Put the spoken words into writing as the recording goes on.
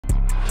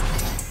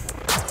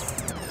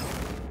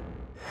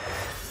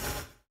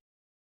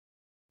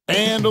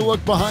And a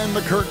look behind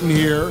the curtain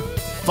here.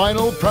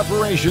 Final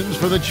preparations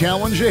for the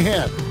challenge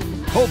ahead.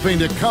 Hoping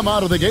to come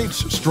out of the gates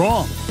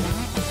strong.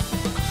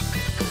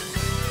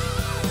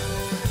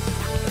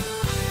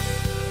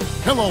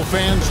 Hello,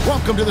 fans.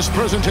 Welcome to this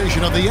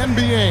presentation of the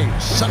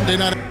NBA Sunday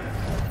Night.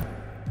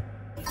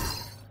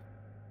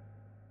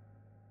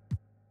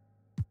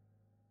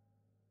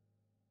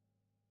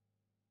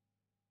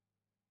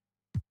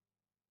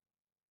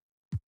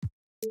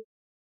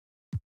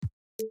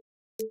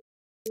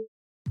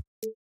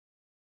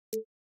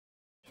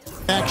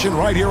 Action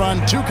right here on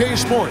 2K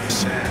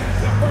Sports.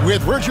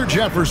 With Richard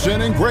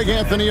Jefferson and Greg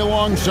Anthony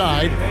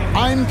alongside,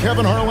 I'm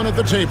Kevin Harlan at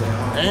the table.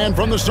 And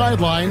from the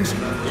sidelines,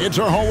 it's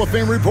our Hall of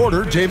Fame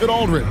reporter, David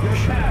Aldridge.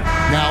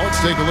 Now let's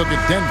take a look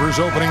at Denver's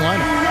opening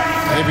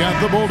lineup. They've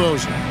got the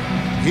bulldozer.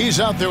 He's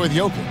out there with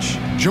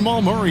Jokic.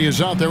 Jamal Murray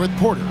is out there with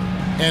Porter.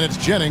 And it's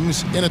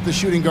Jennings in at the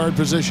shooting guard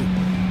position.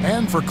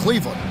 And for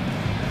Cleveland,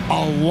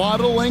 a lot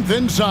of length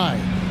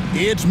inside.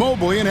 It's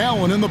Mobley and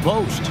Allen in the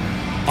post.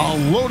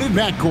 A loaded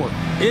backcourt.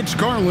 It's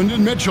Garland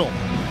and Mitchell.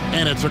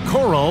 And it's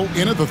Okoro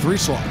in at the 3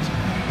 slot.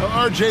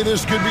 RJ,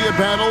 this could be a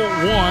battle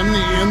won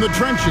in the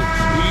trenches.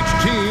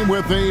 Each team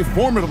with a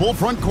formidable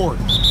front court.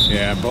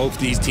 Yeah, both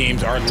these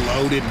teams are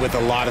loaded with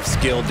a lot of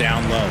skill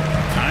down low.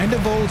 Kind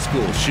of old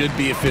school. Should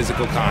be a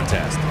physical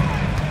contest.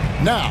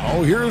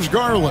 Now, here's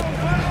Garland.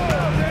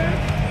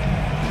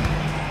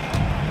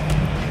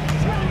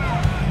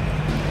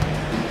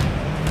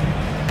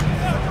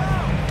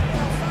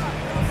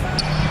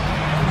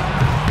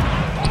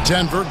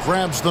 Denver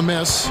grabs the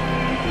miss.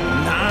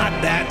 Not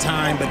that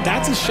time, but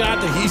that's a shot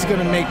that he's going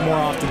to make more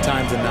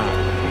oftentimes than not.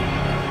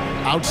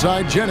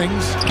 Outside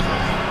Jennings.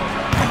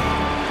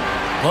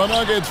 The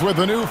Nuggets with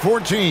a new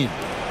 14.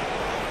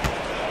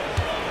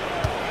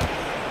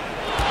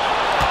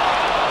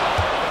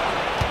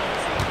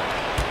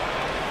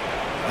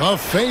 A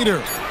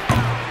fader.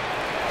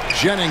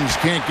 Jennings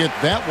can't get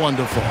that one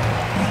to fall.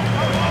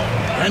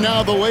 And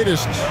now the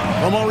latest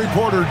from our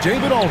reporter,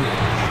 David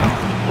Aldridge.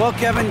 Well,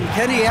 Kevin,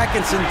 Kenny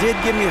Atkinson did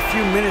give me a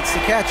few minutes to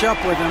catch up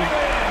with him.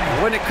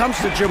 When it comes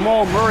to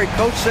Jamal Murray,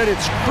 Coach said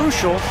it's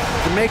crucial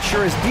to make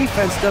sure his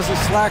defense doesn't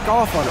slack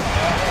off on him.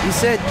 He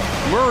said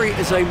Murray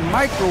is a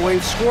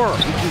microwave scorer.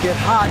 He can get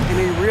hot in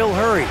a real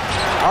hurry.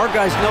 Our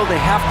guys know they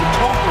have to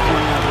talk with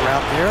one another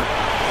out there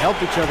to help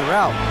each other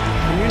out.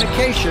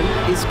 Communication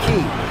is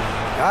key.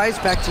 Guys,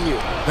 back to you.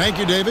 Thank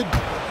you, David.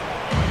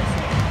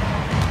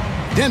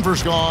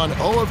 Denver's gone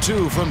 0 of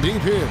 2 from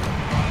deep here.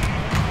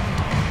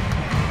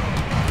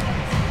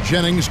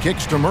 Jennings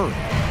kicks to Murray.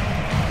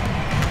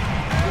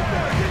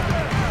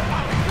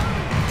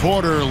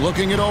 Porter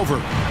looking it over.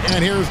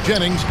 And here's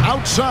Jennings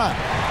outside.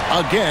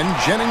 Again,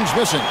 Jennings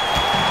missing.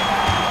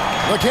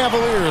 The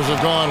Cavaliers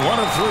have gone 1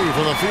 of 3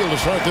 from the field to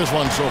start this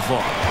one so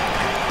far.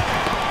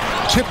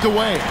 Tipped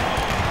away.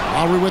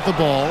 Lowry with the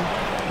ball.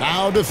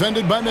 Now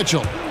defended by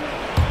Mitchell.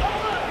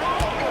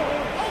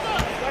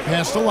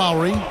 Pass to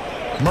Lowry.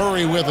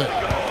 Murray with it.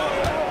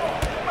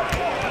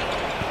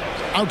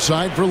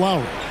 Outside for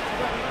Lowry.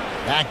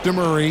 Back to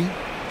Murray.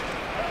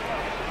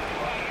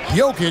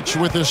 Jokic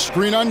with a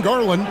screen on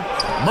Garland.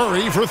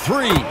 Murray for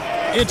 3.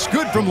 It's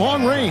good from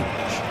long range.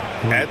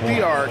 At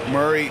the arc,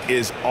 Murray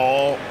is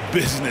all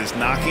business,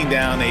 knocking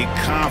down a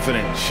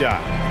confident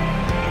shot.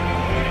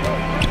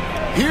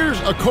 Here's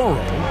Okoro.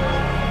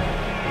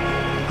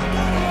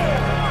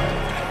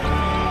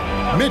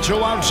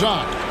 Mitchell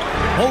outside.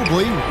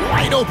 Mobley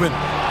wide open.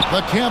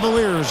 The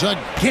Cavaliers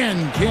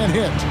again can't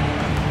hit.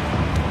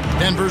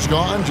 Denver's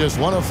gone just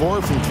 1 of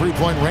 4 from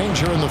 3-point range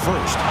here in the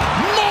first.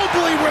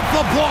 Mobley with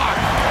the block.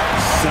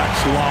 Such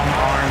long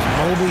arms.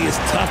 Mobley is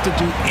tough to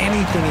do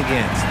anything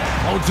against.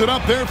 Holds it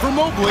up there for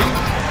Mobley,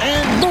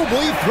 and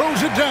Mobley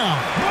throws it down.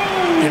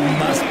 It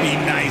must be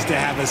nice to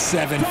have a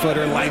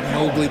 7-footer like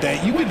Mobley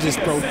that you could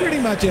just throw pretty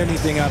much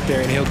anything up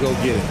there and he'll go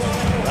get it.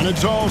 When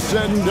it's all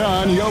said and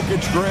done,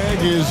 Jokic, Greg,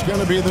 is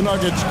going to be the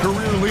Nuggets'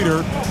 career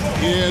leader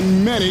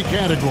in many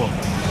categories.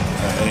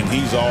 And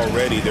he's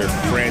already their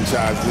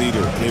franchise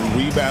leader in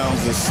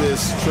rebounds,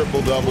 assists,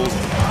 triple-doubles,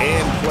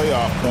 and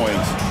playoff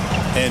points,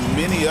 and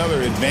many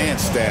other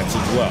advanced stats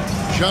as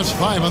well. Just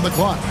 5 on the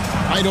clock.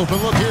 Wide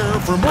open look here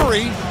for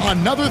Murray.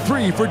 Another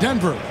 3 for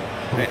Denver.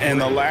 And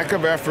the lack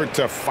of effort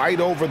to fight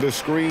over the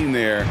screen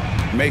there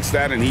makes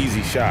that an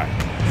easy shot.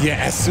 Yeah,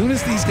 as soon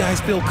as these guys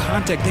feel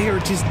contact, they are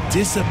just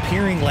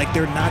disappearing like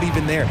they're not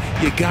even there.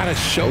 You got to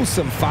show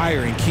some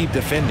fire and keep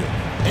defending.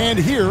 And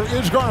here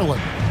is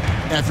Garland.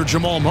 After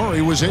Jamal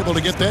Murray was able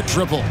to get that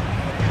triple.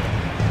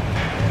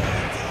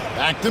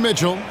 Back to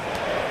Mitchell.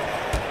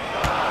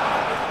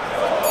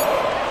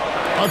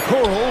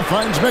 Okoro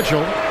finds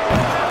Mitchell.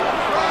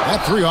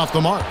 That 3 off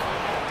the mark.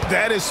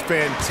 That is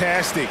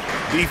fantastic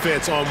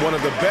defense on one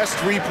of the best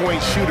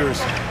three-point shooters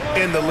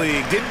in the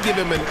league. Didn't give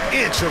him an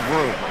inch of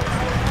room.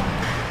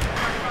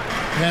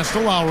 Pass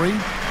to Lowry.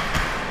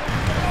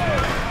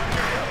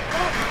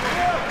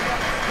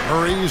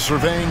 Murray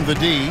surveying the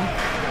D.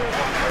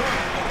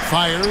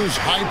 Fires,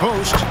 high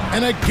post,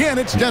 and again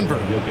it's Denver.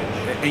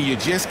 And you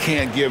just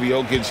can't give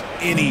Jokic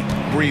any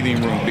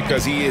breathing room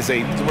because he is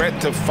a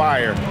threat to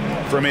fire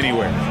from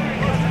anywhere.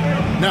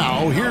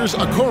 Now here's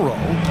Okoro.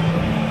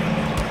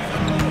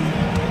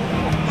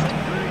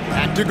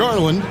 Back to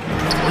Garland.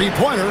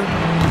 Three-pointer.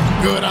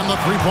 Good on the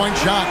three-point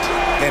shot.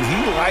 And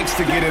he likes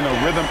to get in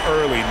a rhythm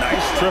early.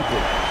 Nice triple.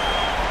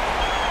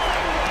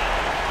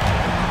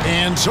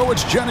 And so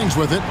it's Jennings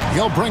with it.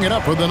 He'll bring it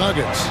up for the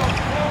Nuggets.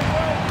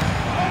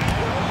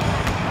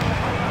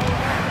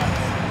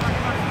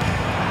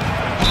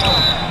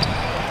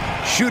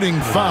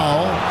 Shooting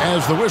foul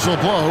as the whistle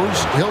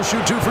blows. He'll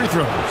shoot 2 free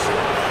throws.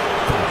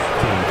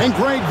 And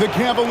Greg, the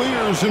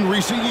Cavaliers in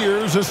recent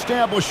years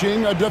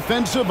establishing a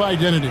defensive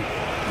identity.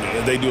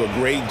 They do a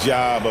great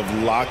job of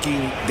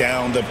locking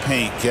down the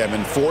paint,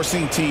 Kevin,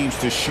 forcing teams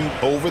to shoot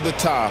over the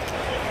top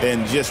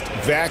and just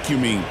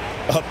vacuuming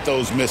up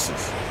those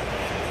misses.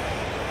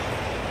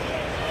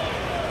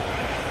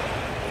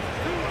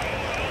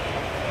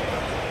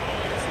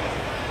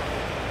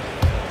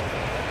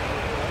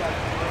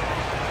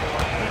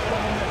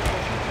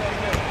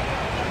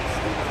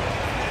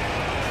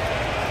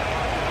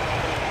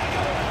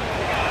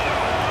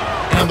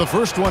 And the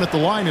first one at the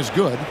line is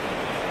good.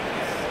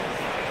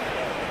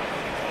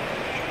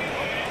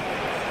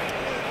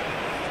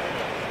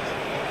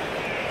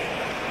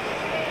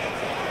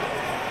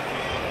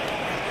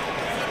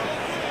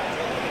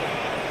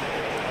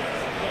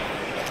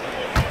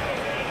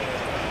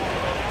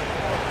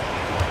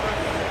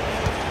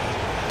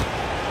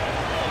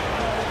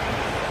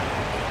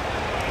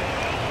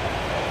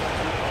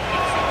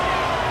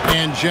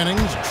 And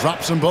Jennings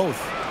drops them both.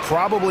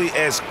 Probably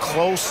as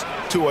close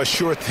to a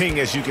sure thing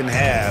as you can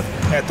have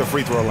at the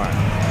free throw line.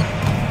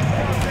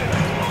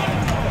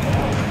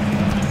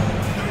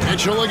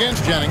 Mitchell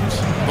against Jennings.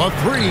 The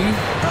three.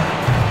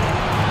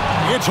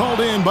 It's hauled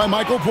in by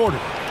Michael Porter.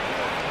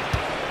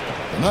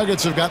 The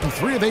Nuggets have gotten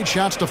 3 of 8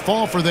 shots to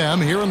fall for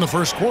them here in the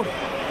first quarter.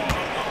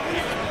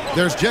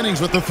 There's Jennings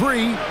with the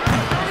three.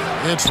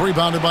 It's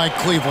rebounded by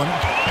Cleveland.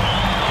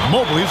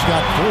 Mobley's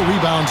got 4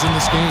 rebounds in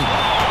this game.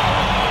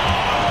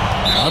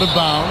 Out of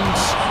bounds.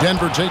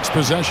 Denver takes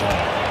possession.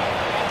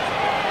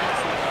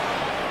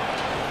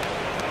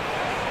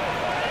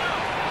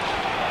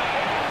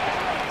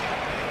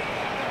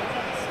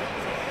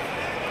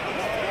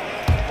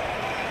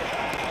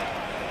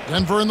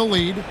 Denver in the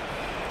lead.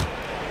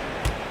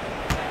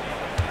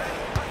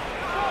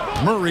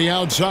 Murray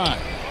outside.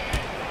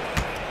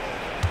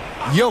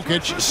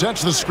 Jokic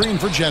sets the screen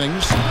for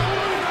Jennings.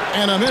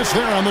 And a miss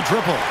there on the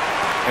triple.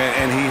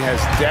 And he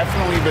has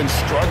definitely been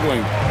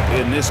struggling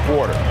in this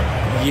quarter.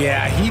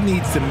 Yeah, he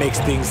needs to mix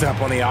things up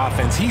on the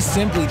offense. He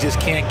simply just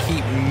can't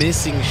keep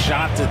missing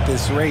shots at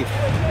this rate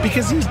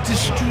because he's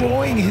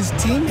destroying his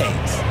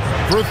teammates.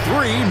 For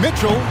 3,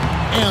 Mitchell.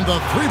 And the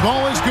 3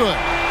 ball is good.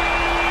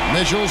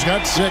 Mitchell's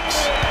got 6.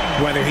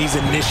 Whether he's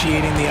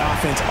initiating the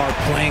offense or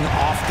playing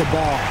off the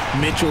ball,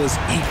 Mitchell is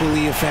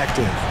equally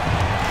effective.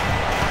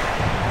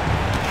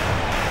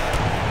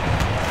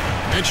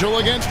 Mitchell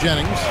against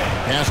Jennings.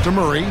 Pass to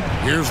Murray.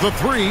 Here's the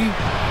 3.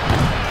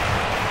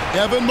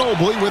 Evan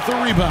Mobley with the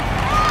rebound.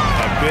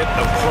 A bit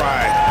of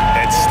pride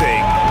at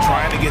stake,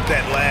 trying to get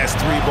that last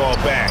 3 ball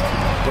back,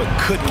 but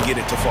couldn't get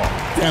it to fall.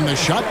 And the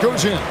shot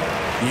goes in.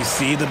 You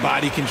see the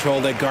body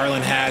control that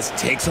Garland has,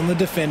 takes on the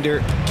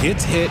defender,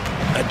 gets hit,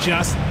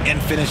 adjusts,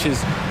 and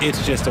finishes.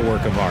 It's just a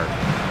work of art.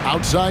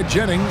 Outside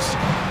Jennings.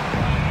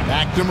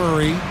 Back to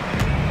Murray.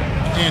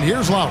 And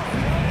here's Lowry.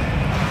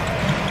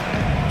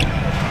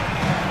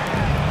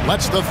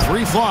 Lets the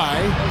 3 fly.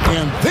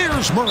 And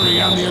there's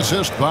Murray on the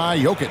assist by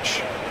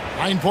Jokic.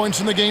 9 points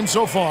in the game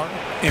so far.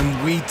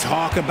 And we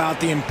talk about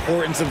the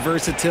importance of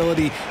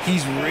versatility.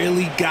 He's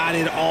really got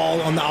it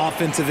all on the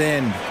offensive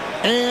end.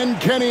 And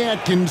Kenny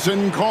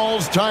Atkinson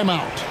calls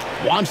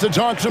timeout. Wants to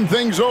talk some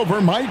things over.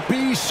 Might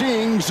be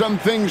seeing some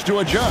things to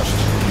adjust.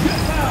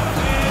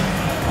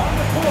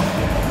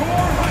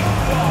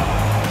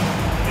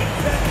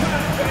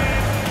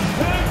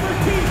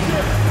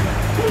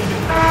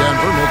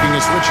 Denver making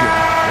a switch here.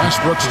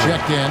 Westbrook's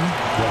checked in.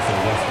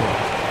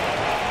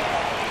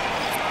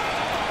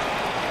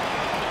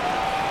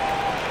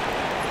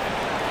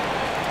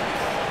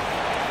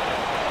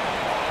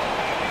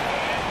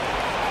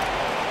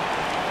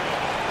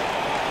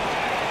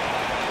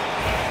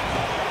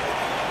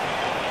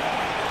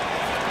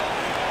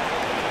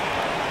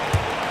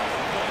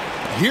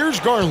 Here's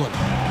Garland.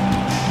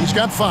 He's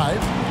got 5.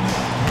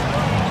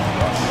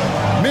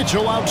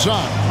 Mitchell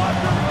outside.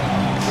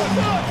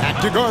 Back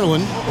to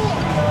Garland.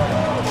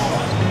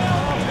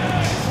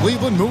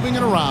 Cleveland moving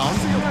it around.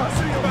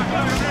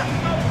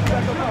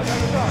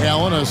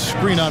 Allen, a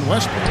screen on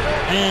Westbrook.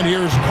 And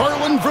here's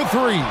Garland for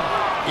 3.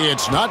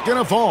 It's not going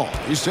to fall.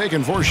 He's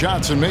taken 4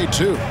 shots and made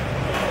 2.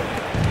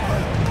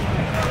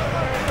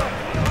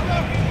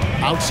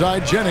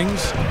 Outside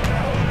Jennings.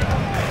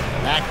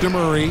 Back to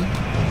Murray.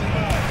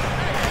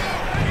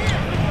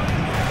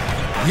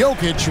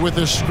 Jokic with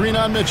a screen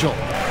on Mitchell.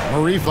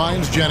 Murray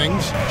finds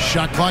Jennings.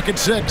 Shot clock at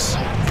 6.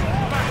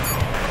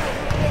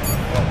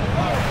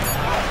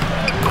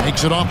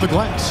 Takes it off the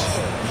glass.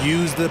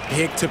 Used the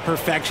pick to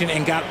perfection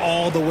and got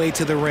all the way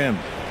to the rim.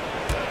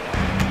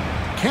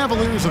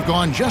 Cavaliers have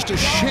gone just a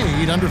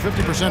shade under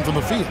 50% from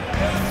the field.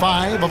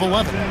 5 of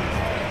 11.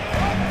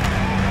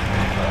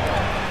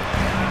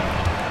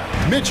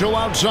 Mitchell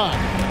outside.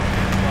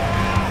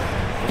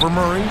 Over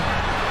Murray.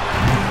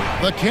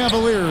 The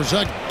Cavaliers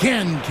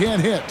again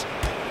can't hit.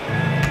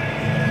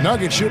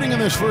 Nuggets shooting in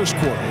this first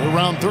quarter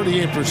around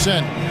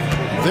 38%.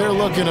 They're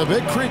looking a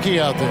bit creaky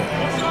out there.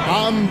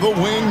 On the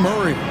wing,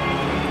 Murray.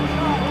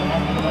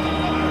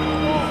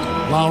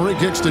 Lowry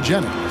kicks to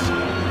Jennings.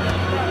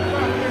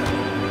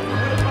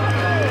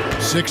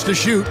 6 to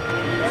shoot.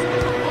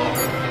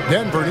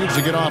 Denver needs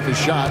to get off his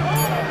shot.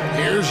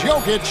 Here's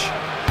Jokic.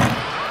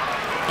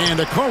 And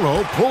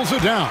Okoro pulls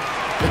it down.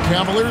 The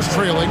Cavaliers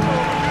trailing.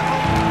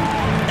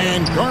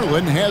 And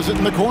Garland has it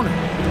in the corner.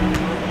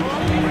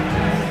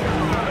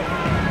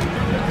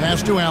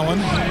 Pass to Allen.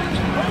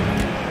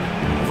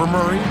 For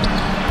Murray.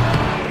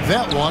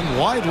 That one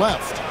wide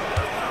left.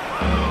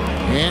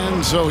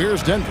 And so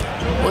here's Denver.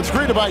 What's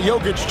great about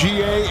Jokic,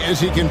 GA, is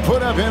he can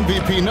put up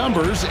MVP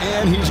numbers,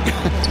 and he's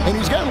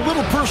got a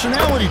little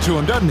personality to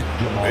him, doesn't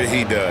he?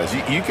 He does.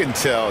 You can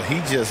tell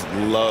he just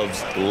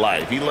loves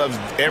life. He loves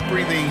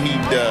everything he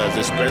does,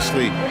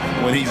 especially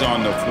when he's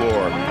on the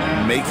floor,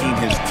 making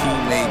his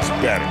teammates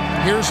better.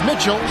 Here's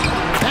Mitchell.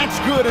 That's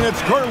good, and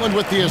it's Garland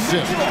with the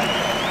assist.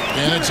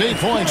 And it's 8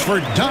 points for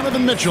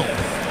Donovan Mitchell.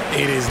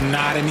 It is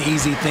not an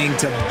easy thing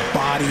to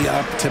body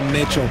up to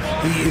Mitchell.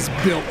 He is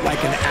built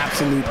like an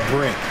absolute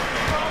brick.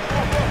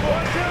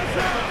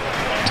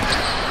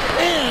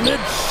 And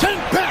it's sent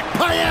back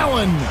by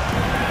Allen.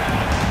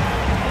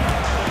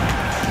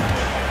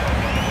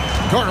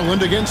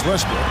 Garland against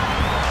Westbrook.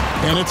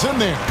 And it's in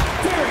there.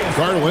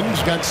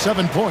 Garland's got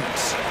 7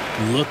 points.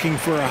 Looking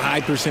for a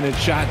high percentage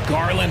shot.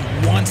 Garland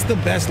wants the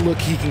best look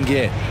he can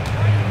get.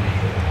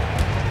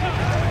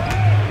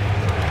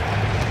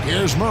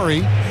 Here's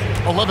Murray.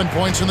 11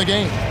 points in the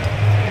game.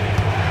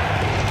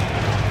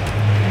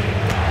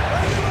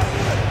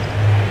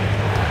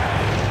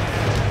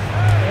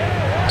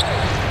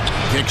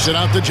 Kicks it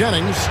out to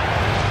Jennings.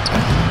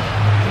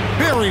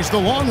 Buries the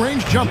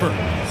long-range jumper.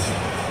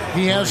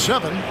 He has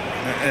 7.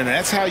 And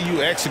that's how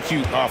you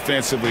execute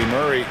offensively.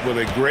 Murray with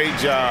a great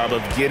job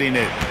of getting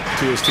it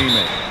to his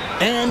teammate.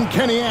 And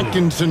Kenny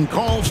Atkinson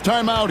calls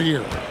timeout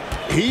here.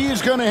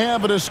 He's going to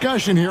have a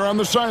discussion here on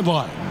the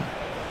sideline.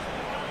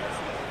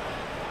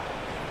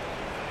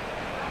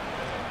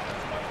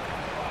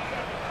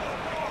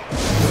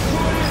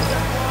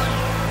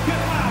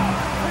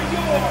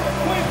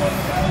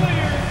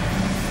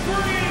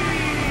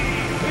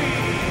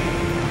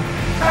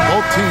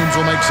 Both teams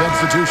will make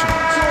substitutions.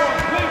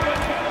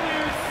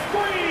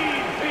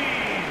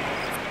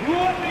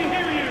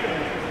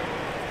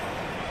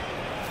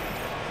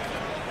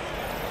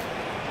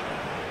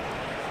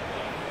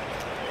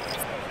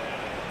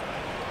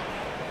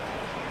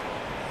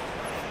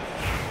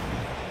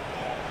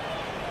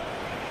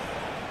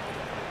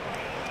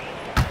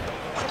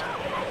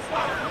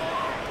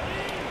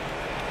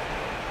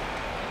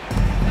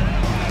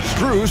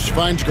 Strus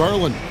finds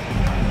Garland.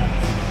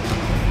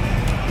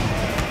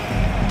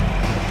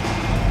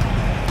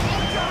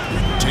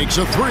 Takes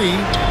a 3.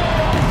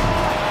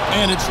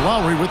 And it's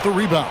Lowry with the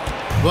rebound.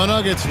 The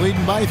Nuggets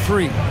leading by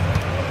 3.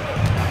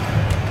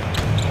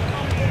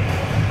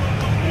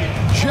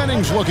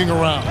 Jennings looking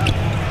around.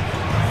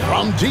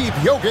 From deep,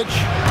 Jokic.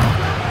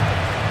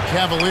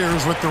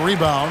 Cavaliers with the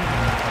rebound.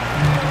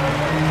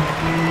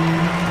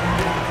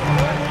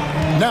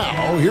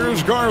 Now,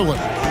 here's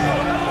Garland.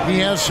 He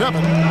has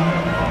 7.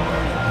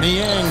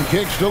 Niang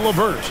kicks to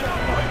LeVert.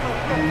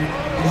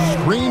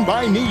 Screen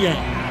by Niang.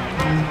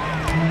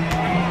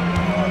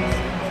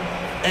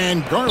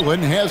 And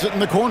Garland has it in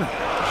the corner.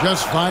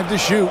 Just 5 to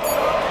shoot.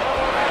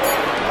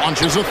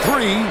 Launches a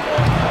 3.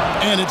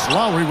 And it's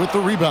Lowry with the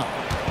rebound.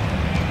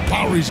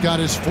 Lowry's got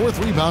his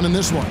 4th rebound in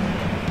this one.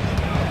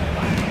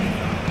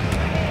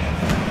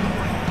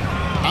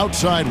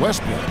 Outside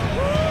Westbrook.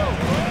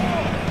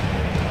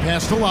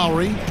 Pass to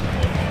Lowry.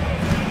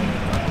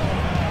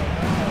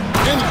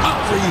 And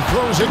Lowry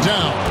throws it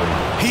down.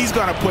 He's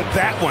going to put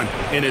that one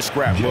in his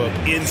scrapbook.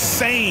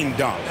 Insane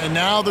dunk. And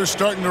now they're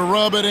starting to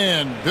rub it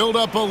in. Build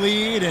up a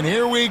lead, and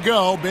here we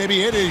go,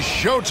 baby. It is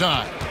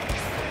showtime.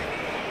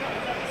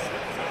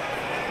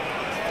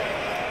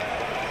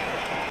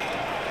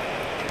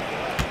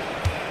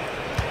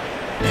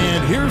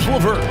 And here's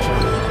LeVert.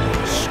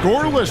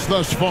 Scoreless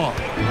thus far.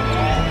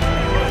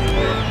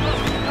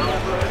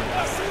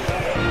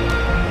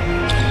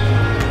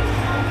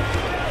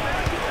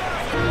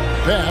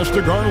 Pass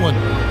to Garland.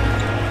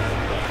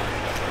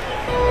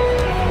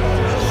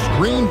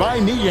 Screen by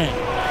Niang.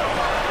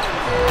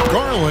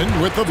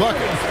 Garland with the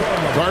bucket.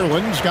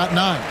 Garland's got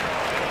 9.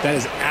 That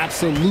is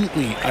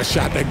absolutely a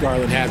shot that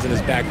Garland has in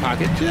his back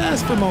pocket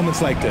just for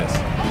moments like this.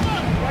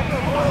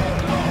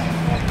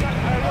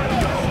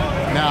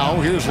 Now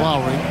here's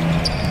Lowry.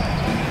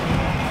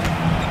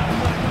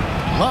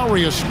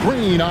 Lowry a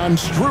screen on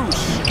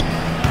Strus.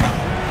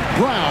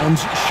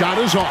 Brown's shot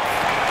is off.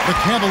 The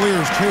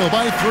Cavaliers trail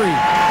by 3.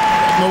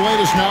 And the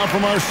latest now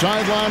from our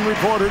sideline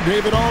reporter,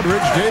 David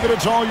Aldridge. David,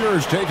 it's all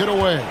yours. Take it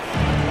away.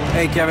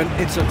 Hey, Kevin,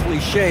 it's a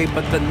cliche,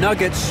 but the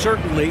Nuggets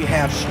certainly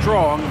have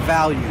strong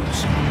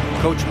values.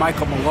 Coach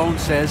Michael Malone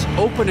says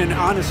open and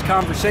honest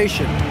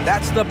conversation.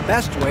 That's the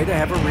best way to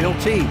have a real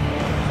team.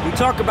 We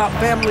talk about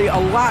family a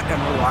lot in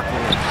the locker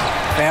room.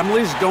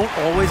 Families don't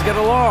always get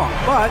along,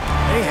 but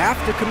they have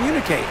to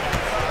communicate.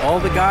 All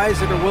the guys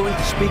that are willing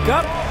to speak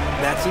up,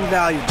 that's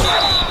invaluable.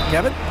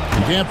 Kevin?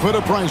 You can't put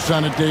a price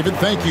on it, David.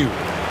 Thank you.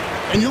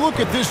 And you look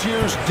at this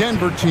year's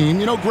Denver team,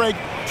 you know, Greg,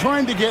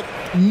 trying to get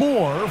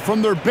more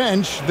from their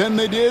bench than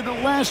they did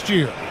last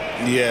year.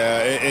 Yeah,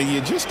 and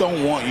you just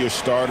don't want your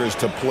starters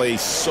to play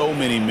so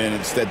many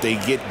minutes that they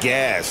get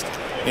gassed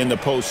in the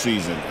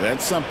postseason.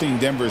 That's something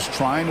Denver's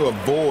trying to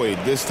avoid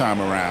this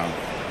time around.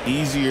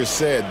 Easier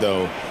said,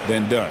 though,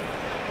 than done.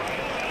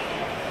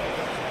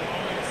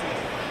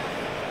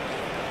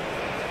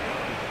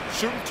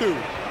 Shooting 2.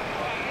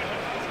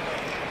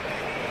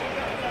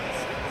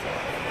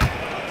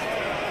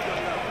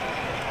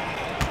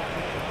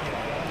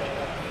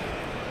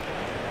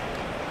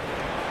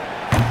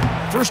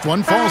 First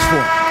one falls for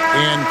him.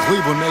 And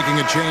Cleveland making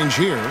a change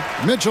here.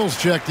 Mitchell's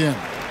checked in.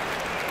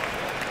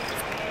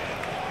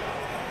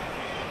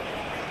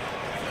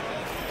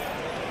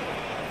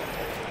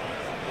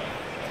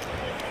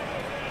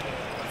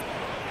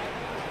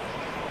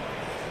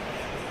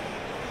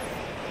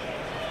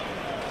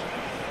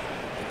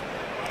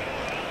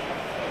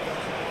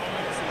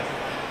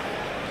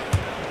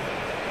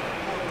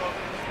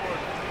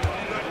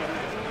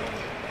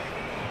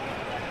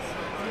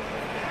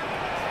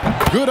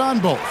 Good on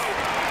both.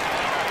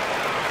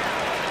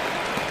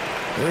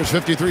 There's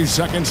 53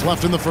 seconds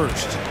left in the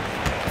first.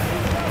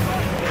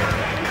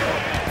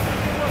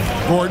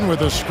 Gordon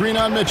with a screen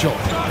on Mitchell.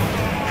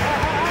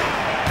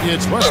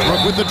 It's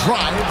Westbrook with the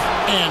drive.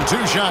 And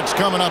 2 shots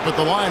coming up at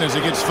the line as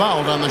he gets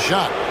fouled on the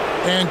shot.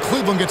 And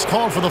Cleveland gets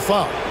called for the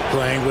foul.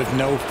 Playing with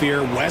no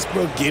fear,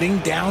 Westbrook getting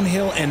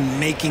downhill and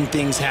making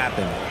things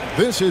happen.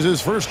 This is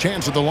his first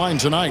chance at the line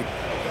tonight.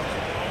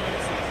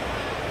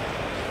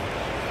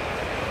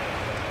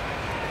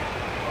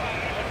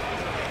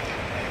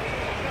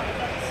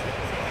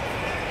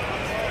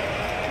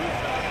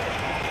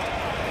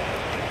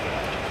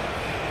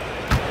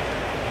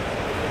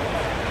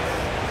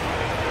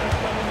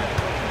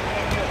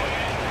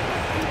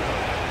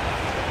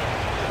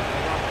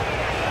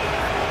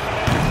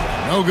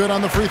 No good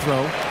on the free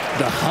throw.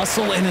 The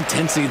hustle and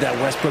intensity that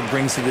Westbrook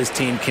brings to this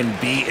team can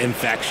be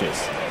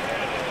infectious.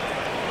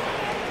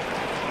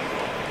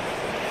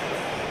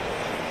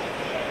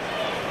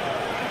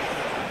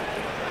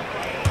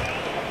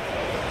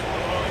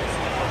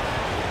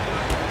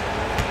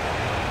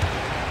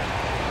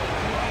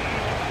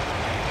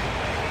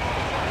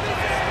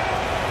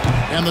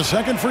 And the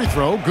second free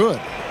throw, good.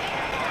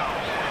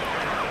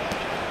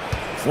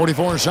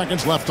 44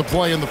 seconds left to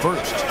play in the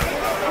first.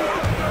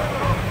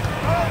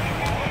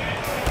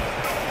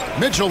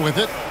 Mitchell with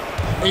it.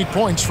 8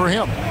 points for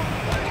him.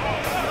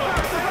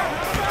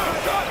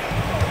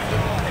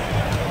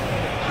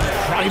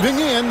 Driving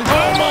in.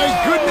 Oh, my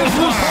goodness,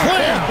 the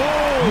slam.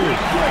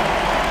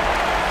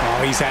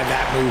 Oh, he's had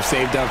that move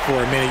saved up for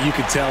a minute. You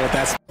could tell that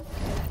that's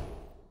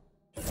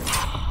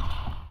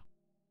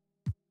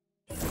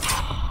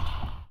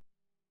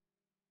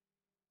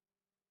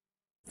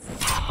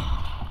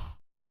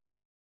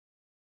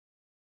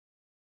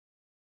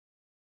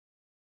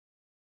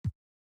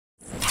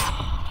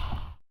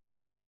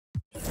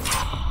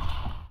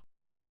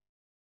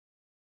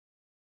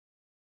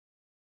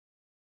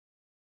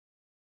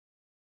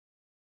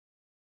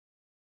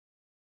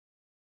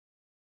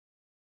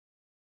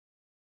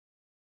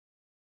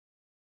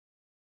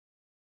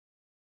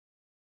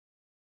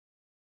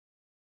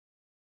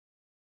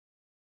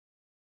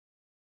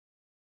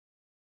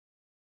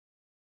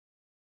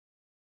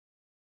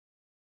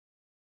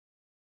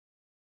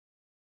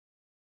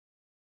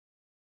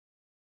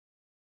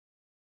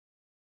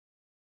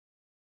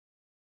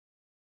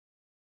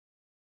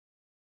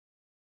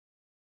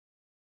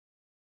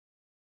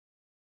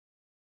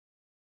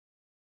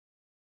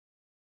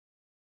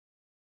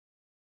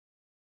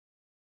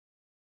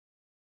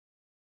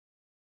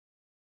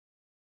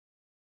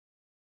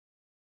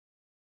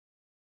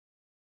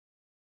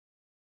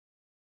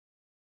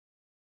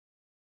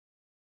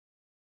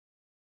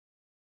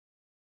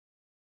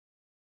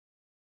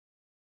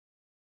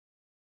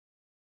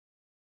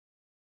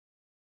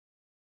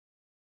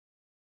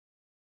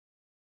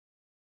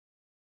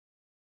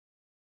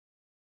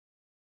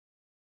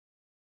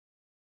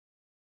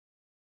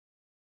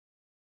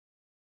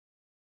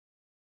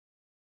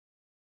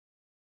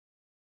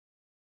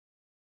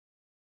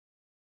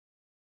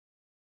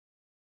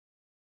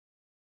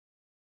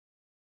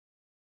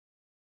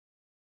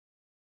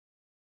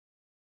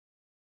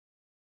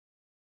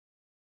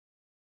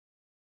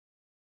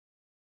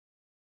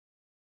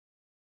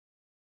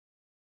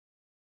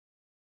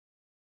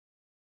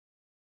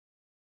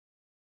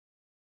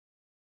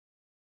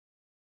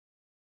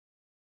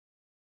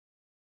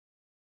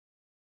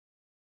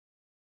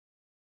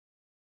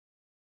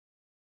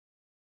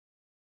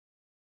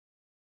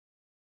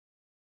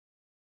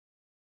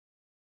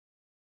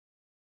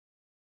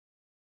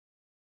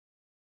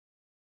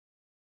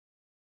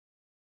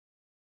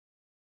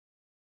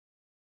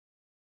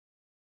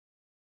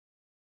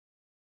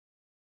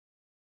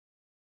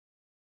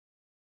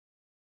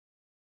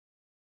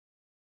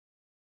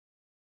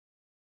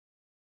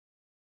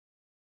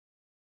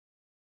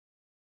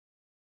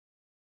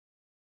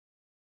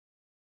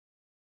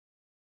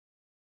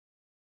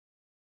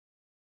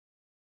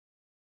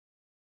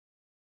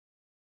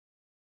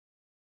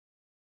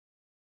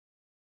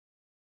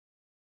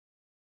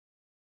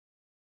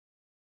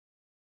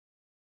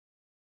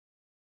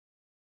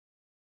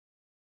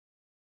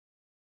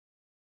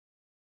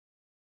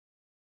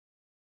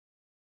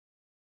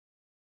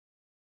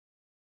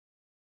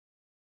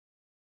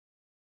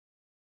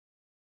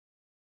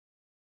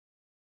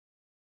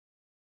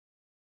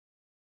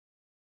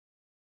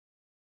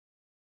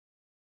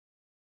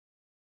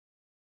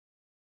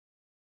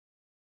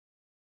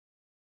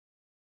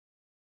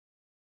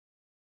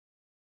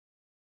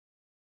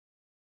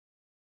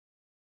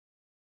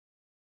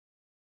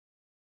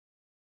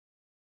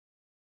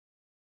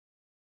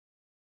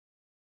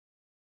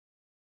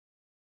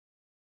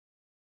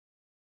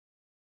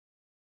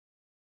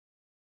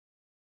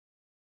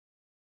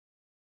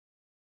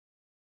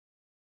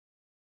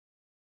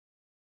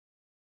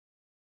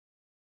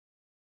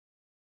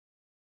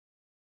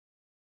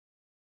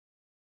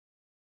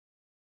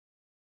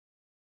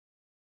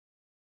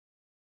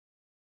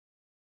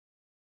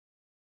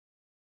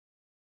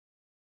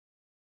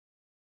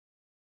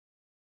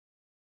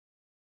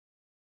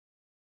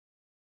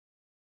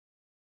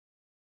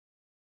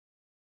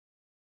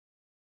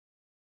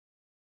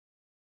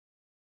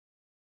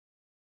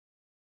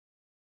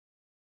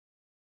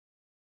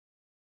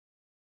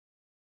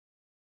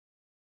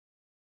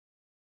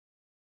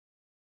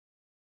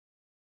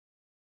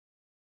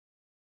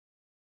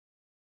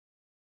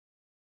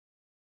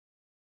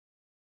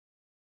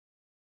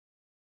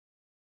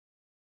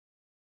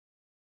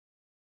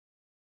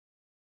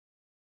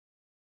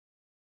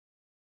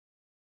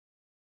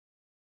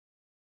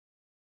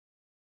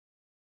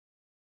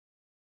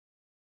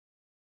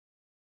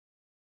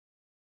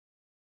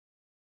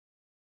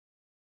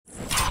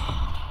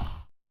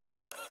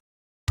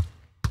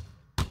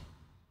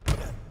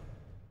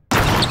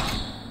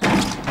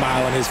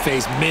smile on his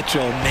face.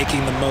 Mitchell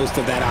making the most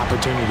of that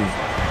opportunity.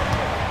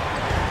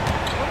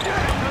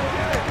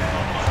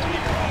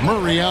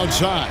 Murray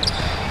outside.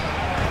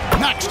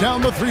 Knocks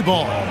down the three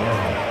ball.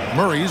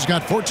 Murray's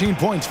got 14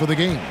 points for the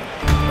game.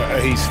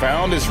 He's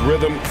found his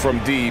rhythm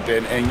from deep,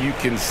 and you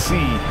can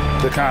see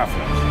the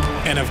confidence.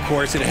 And, of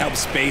course, it helps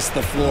space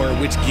the floor,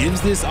 which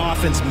gives this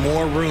offense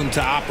more room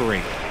to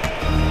operate.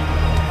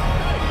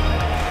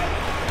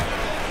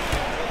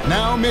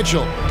 Now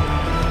Mitchell.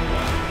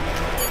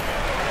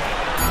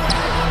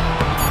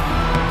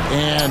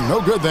 And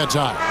no good that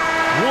time.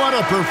 What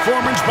a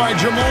performance by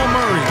Jamal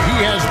Murray.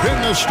 He has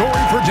been the story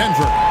for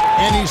Denver.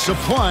 And he's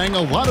supplying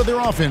a lot of their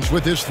offense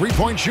with his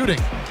three-point shooting.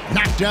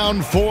 Knocked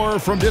down 4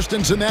 from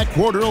distance in that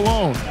quarter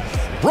alone.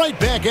 Right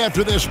back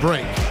after this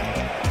break.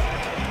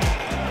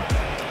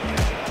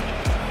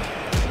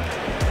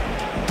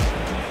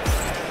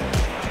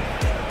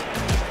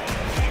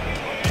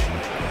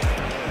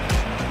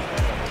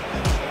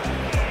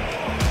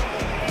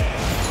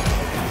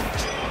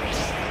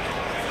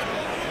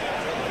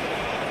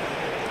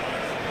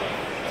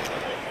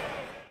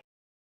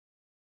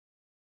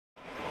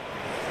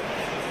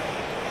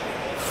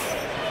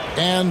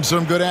 And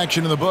some good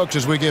action in the books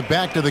as we get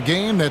back to the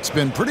game that's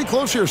been pretty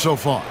close here so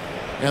far.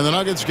 And the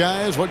Nuggets,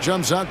 guys, what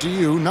jumps out to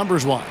you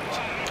numbers-wise?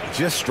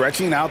 Just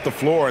stretching out the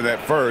floor that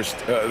first.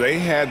 They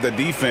had the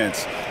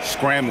defense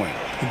scrambling.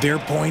 Their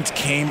points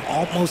came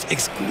almost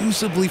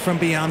exclusively from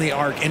beyond the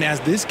arc. And as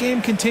this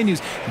game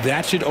continues,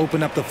 that should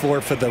open up the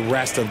floor for the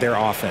rest of their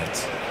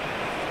offense.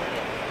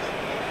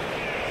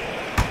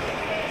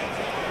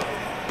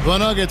 The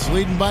Nuggets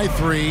leading by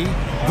 3.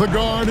 The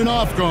guard and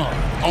off guard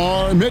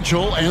are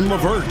Mitchell and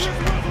LeVert.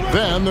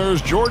 Then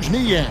there's George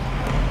Niang.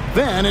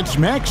 Then it's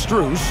Max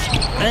Strus.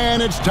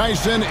 And it's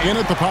Tyson in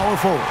at the power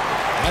forward.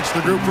 That's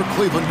the group for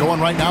Cleveland going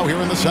right now here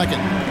in the second.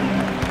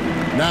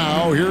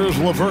 Now here's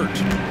LeVert.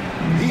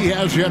 He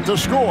has yet to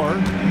score.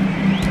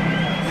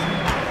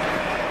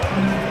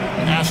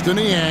 Pass to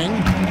Niang.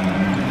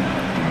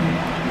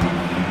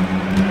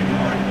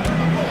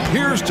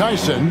 Here's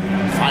Tyson.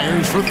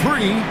 Fires for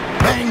 3.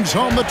 Bangs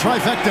home the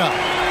trifecta.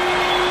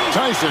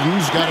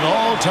 Tyson's got it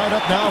all tied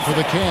up now for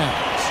the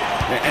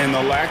Cavs. And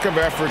the lack of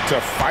effort to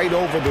fight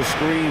over the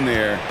screen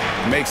there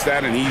makes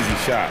that an easy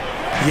shot.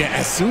 Yeah,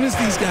 as soon as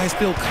these guys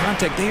feel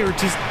contact, they are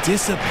just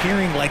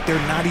disappearing like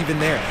they're not even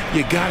there.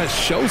 You got to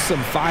show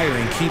some fire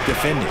and keep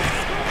defending.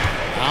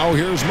 Now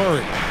here's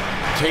Murray.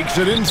 Takes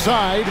it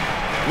inside.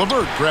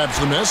 LeVert grabs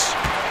the miss.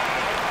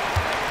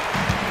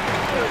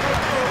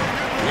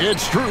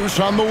 It's Strus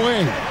on the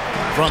wing.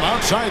 From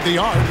outside the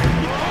arc,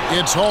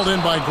 it's hauled in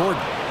by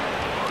Gordon.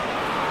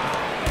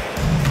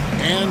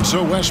 And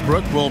so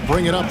Westbrook will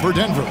bring it up for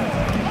Denver.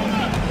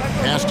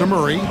 Pass to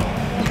Murray.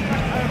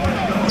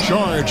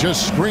 Charge a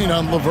screen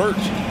on LeVert.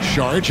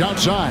 Charge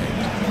outside.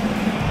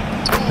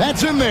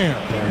 That's in there.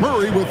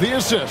 Murray with the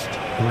assist.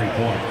 3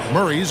 points.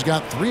 Murray's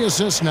got 3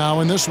 assists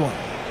now in this one.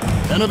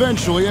 And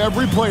eventually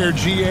every player,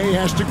 GA,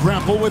 has to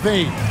grapple with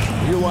age,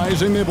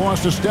 realizing they've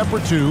lost a step or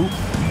two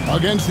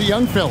against the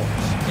young fellas.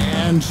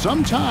 And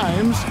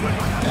sometimes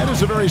that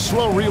is a very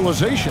slow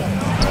realization.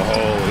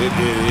 Oh, it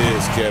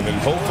is, Kevin.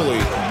 Hopefully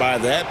by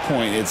that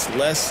point it's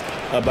less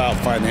about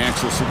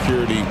financial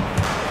security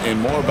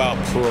and more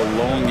about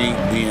prolonging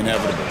the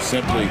inevitable,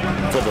 simply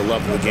for the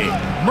love of the game.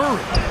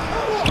 Murray.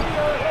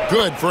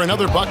 Good for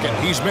another bucket.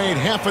 He's made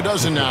half a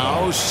dozen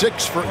now,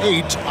 6 for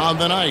 8 on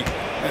the night.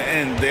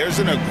 And there's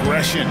an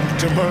aggression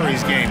to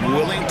Murray's game,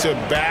 willing to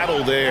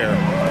battle there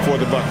for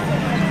the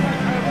bucket.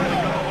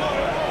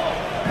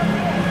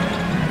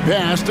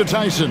 Pass to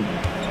Tyson.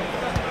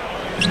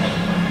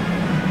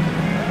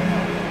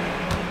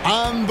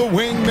 On the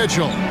wing,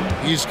 Mitchell.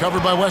 He's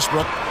covered by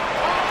Westbrook.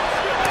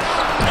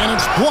 And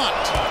it's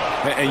blocked.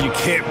 And you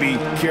can't be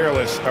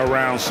careless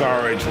around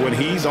Sarge. When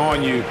he's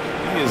on you,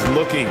 he is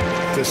looking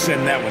to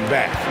send that one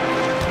back.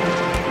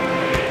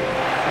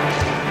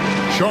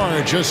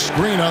 Charge a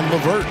screen on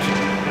LeVert.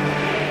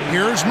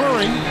 Here's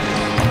Murray.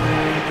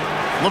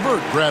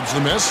 LeVert grabs the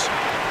miss.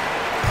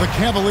 The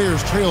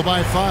Cavaliers trail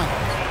by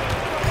 5.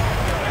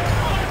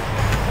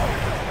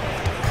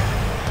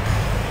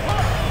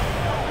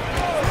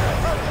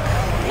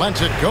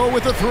 Lets it go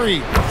with the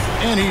 3.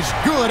 And he's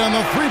good on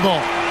the 3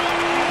 ball.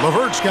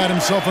 LeVert's got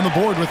himself on the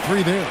board with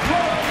 3 there.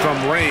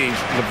 From range,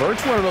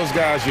 LeVert's one of those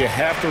guys you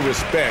have to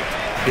respect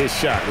his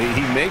shot.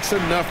 He makes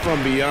enough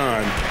from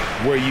beyond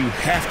where you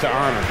have to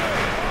honor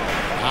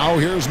him. Now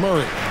here's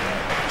Murray.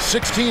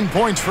 16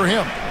 points for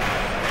him.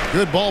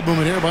 Good ball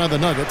movement here by the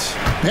Nuggets.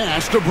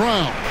 Pass to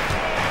Brown.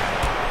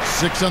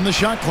 6 on the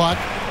shot clock.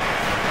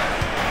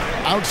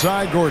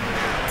 Outside Gordon.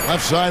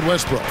 Left side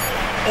Westbrook.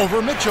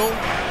 Over Mitchell.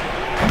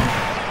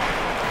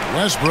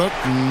 Westbrook,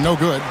 no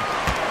good.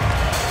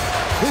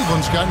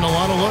 Cleveland's gotten a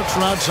lot of looks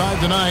from outside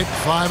tonight.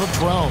 5 of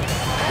 12.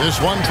 This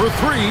one for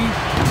 3.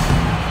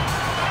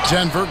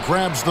 Denver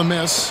grabs the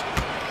miss.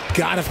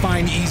 Got to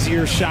find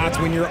easier shots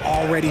when you're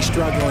already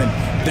struggling.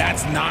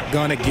 That's not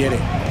going to get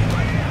it.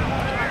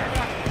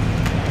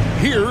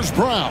 Here's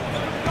Brown.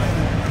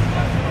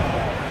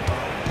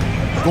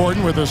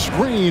 Gordon with a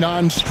screen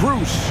on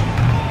Strus.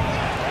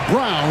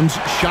 Brown's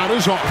shot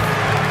is off.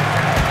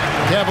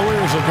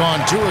 Cavaliers have gone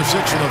 2 of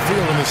 6 from the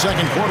field in the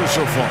second quarter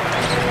so far.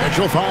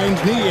 Mitchell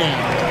finds Niang.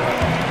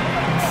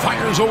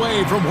 Fires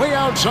away from way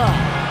outside.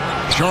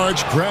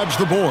 George grabs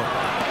the board.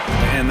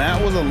 And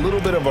that was a little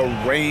bit of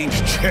a range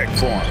check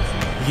for him.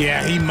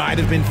 Yeah, he might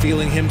have been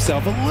feeling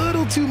himself a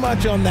little too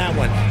much on that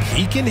one.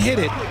 He can hit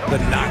it,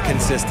 but not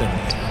consistently.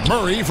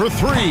 Murray for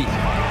 3.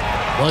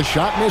 The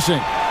shot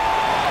missing.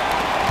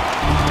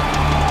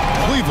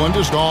 Cleveland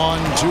has gone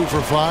 2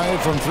 for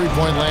 5 from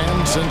three-point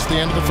land since the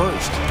end of the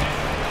first.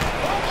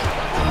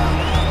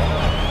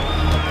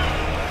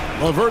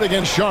 LeVert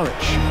against Saric.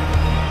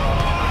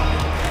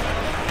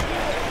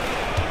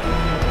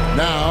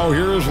 Now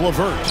here's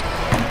LeVert.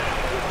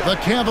 The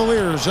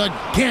Cavaliers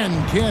again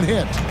can't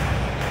hit.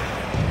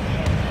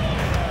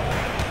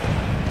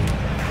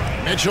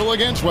 Mitchell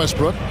against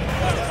Westbrook.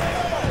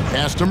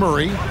 Pass to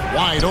Murray.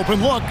 Wide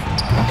open look.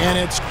 And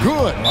it's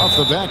good off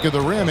the back of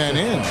the rim and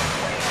in.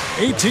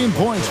 18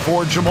 points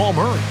for Jamal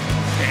Murray.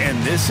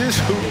 And this is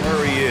who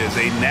Murray is,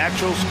 a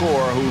natural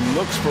scorer who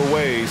looks for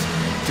ways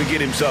to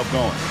get himself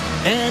going.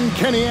 And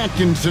Kenny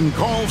Atkinson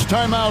calls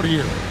timeout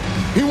here.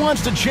 He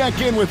wants to check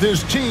in with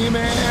his team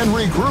and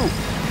regroup.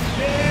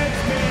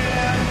 Dance,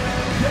 man.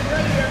 Get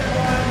ready,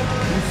 everyone.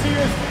 You see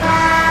us?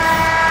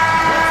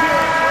 Let's hear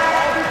it for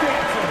all the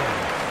dancers.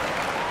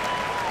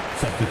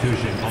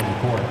 Substitution on the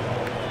court.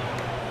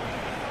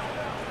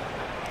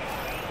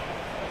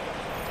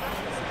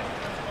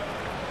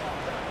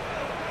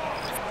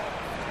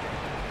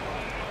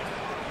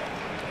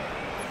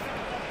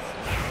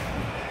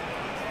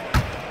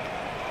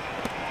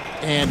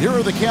 And here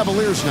are the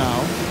Cavaliers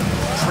now,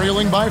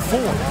 trailing by 4.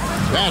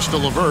 Pass to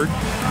LeVert.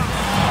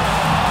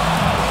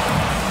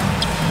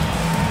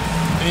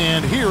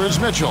 And here is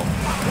Mitchell.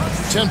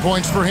 10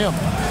 points for him.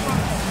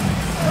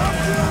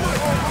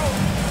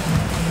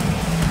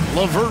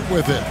 LeVert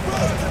with it.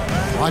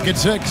 Clock at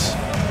 6.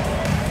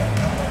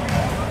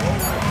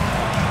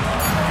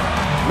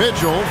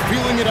 Mitchell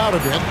feeling it out a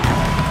bit.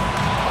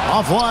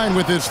 Offline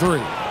with his 3.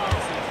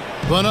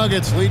 The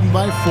Nuggets leading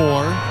by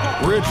 4.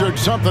 Richard,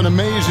 something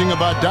amazing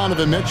about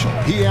Donovan Mitchell.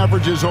 He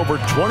averages over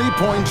 20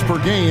 points per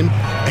game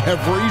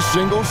every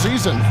single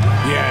season.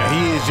 Yeah,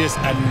 he is just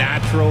a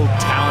natural,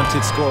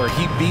 talented scorer.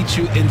 He beats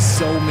you in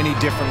so many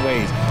different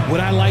ways. What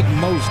I like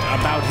most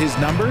about his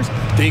numbers,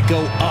 they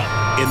go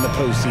up in the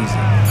postseason.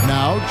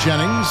 Now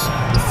Jennings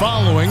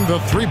following the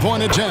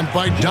three-point attempt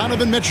by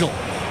Donovan Mitchell.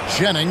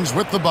 Jennings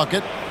with the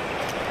bucket.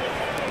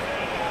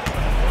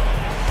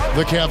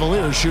 The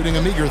Cavaliers shooting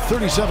a meager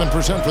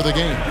 37% for the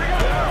game.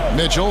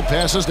 Mitchell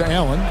passes to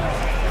Allen.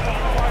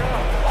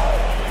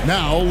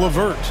 Now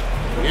LeVert.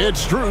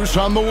 It's Strus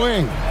on the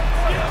wing.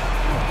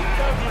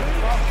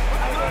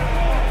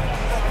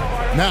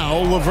 Now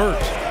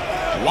LeVert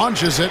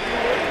launches it.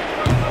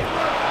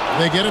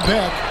 They get it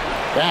back.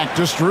 Back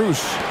to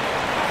Strus.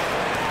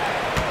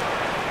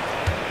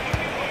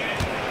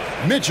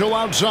 Mitchell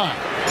outside.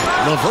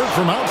 LeVert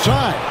from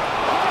outside.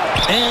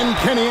 And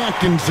Kenny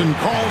Atkinson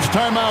calls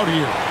timeout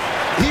here.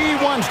 He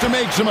wants to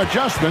make some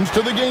adjustments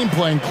to the game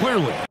plan,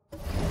 clearly.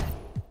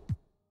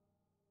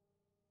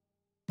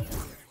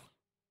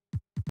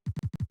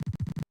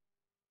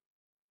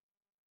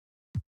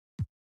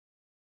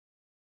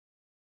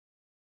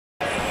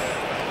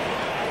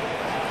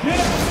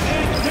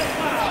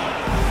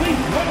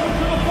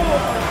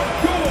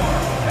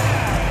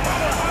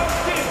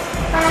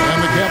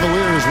 And the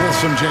Cavaliers with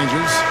some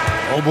changes.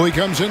 Mobley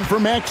comes in for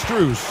Max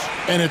Strus,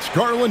 and it's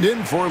Garland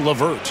in for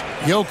LeVert.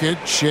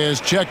 Jokic has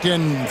checked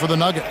in for the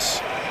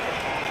Nuggets.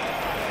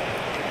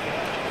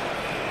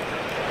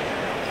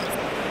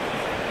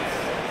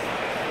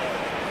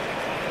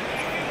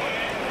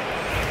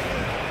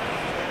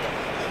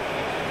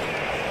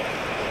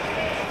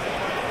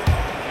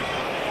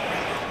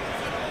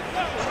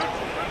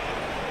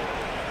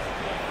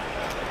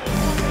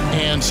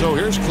 And so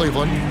here's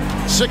Cleveland.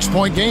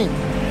 6-point game.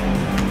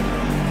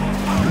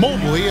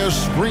 Mobley a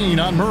screen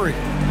on Murray.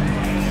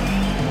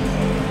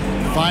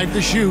 5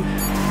 to shoot.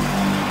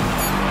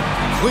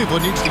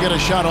 Cleveland needs to get a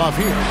shot off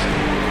here.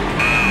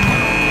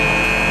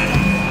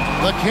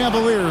 The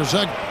Cavaliers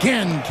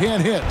again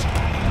can't hit.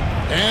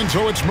 And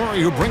so it's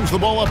Murray who brings the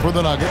ball up for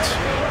the Nuggets.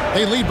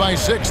 They lead by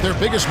 6, their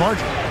biggest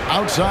margin.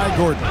 Outside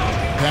Gordon.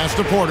 Pass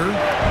to Porter.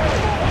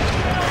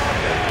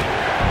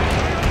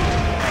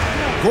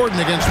 Gordon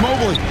against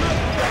Mobley.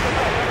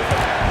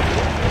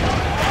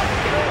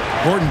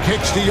 Gordon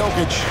kicks to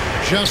Jokic.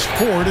 Just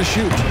 4 to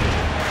shoot.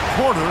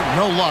 Porter,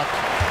 no luck.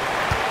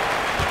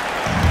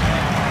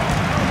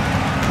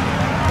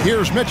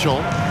 Here's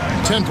Mitchell.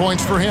 10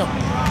 points for him.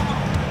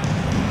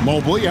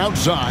 Mobley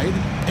outside.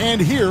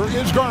 And here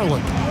is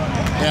Garland.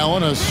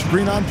 Allen a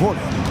screen on Porter.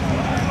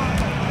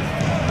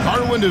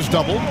 Garland is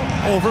doubled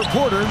over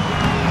Porter.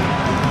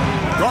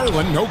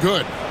 Garland, no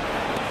good.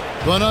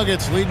 The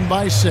Nuggets leading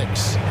by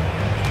 6.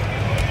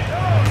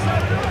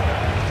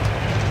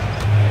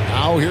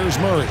 Now here's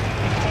Murray.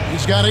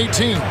 He's got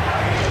 18.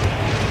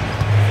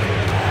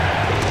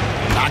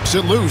 Knocks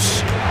it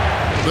loose.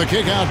 The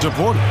kick out to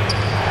Porter.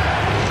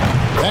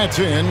 That's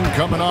in,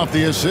 coming off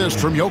the assist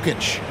from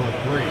Jokic.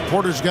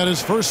 Porter's got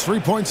his first 3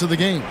 points of the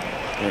game.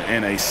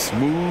 And a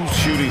smooth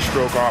shooting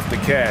stroke off the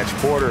catch.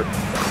 Porter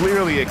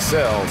clearly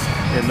excels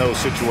in those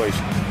situations.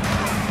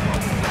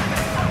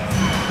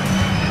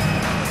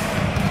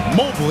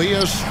 Mobley,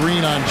 a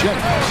screen on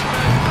Jennings.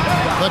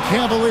 The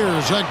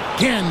Cavaliers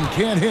again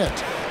can't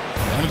hit.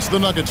 And it's the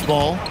Nuggets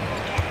ball.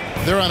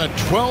 They're on a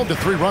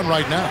 12-3 run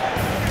right now.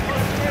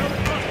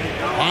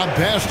 On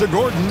pass to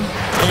Gordon,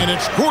 and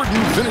it's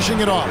Gordon finishing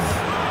it off.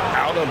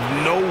 Out of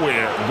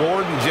nowhere,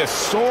 Gordon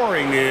just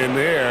soaring in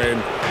there, and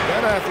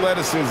that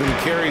athleticism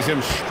carries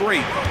him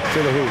straight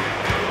to the hoop.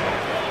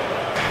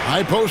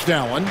 High post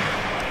Allen.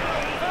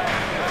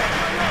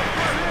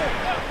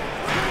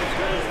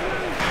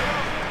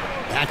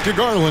 Back to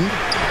Garland.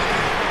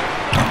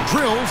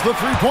 Drills the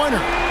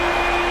three-pointer.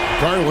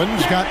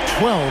 Garland's got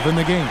 12 in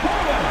the game.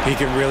 He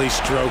can really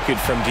stroke it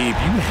from deep.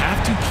 You have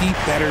to keep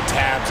better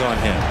tabs on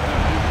him.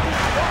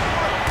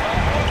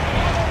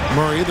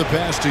 Murray, the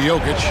pass to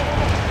Jokic.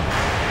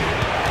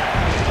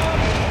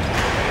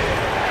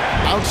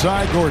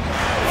 Outside Gordon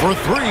for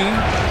three.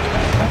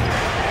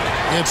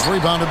 It's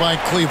rebounded by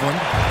Cleveland.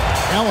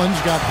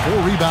 Allen's got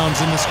 4 rebounds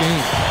in this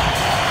game.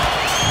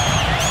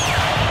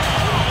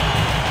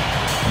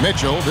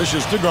 Mitchell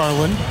dishes to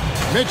Garland.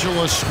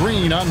 Mitchell a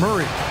screen on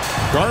Murray.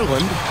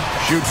 Garland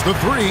shoots the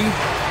three.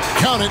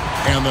 Count it,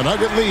 and the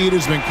Nugget lead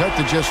has been cut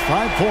to just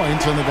 5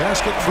 points on the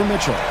basket for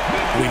Mitchell.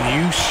 When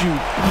you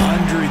shoot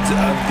hundreds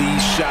of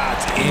these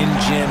shots in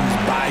gyms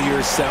by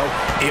yourself,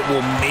 it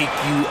will make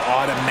you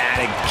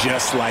automatic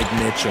just like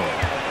Mitchell.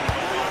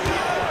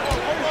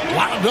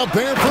 Wound up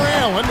there for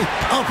Allen.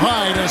 Up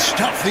high to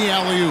stuff the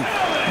alley-oop.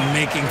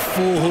 Making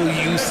full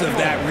use of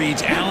that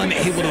reach. Allen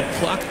able to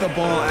pluck the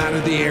ball out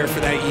of the air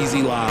for that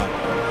easy lob.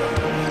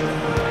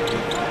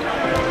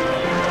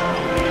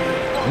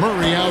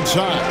 Murray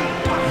outside.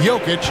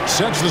 Jokic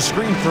sets the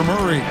screen for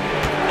Murray.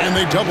 And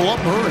they double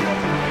up Murray.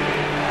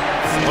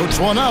 Floats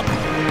one up.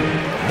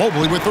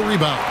 Mobley with the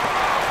rebound.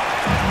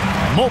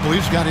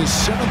 Mobley's got his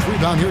 7th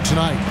rebound here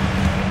tonight.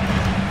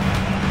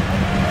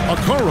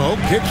 Okoro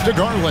kicks to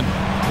Garland.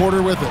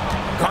 Porter with it.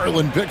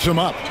 Garland picks him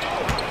up.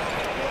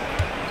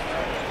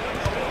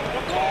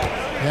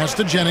 Pass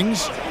to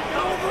Jennings.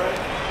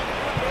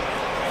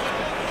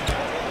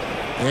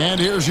 And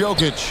here's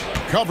Jokic.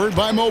 Covered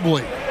by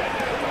Mobley.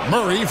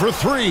 Murray for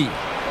three.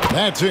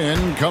 That's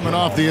in, coming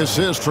off the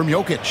assist from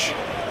Jokic.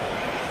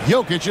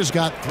 Jokic has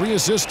got 3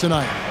 assists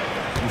tonight.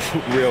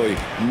 Really,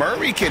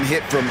 Murray can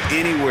hit from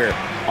anywhere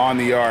on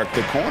the arc.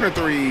 The corner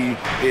three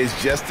is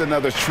just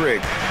another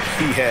trick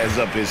he has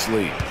up his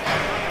sleeve.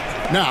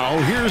 Now,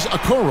 here's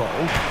Okoro.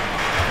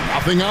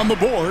 Nothing on the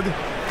board.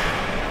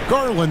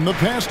 Garland the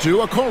pass to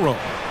Okoro.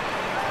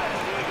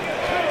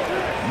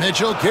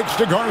 Mitchell kicks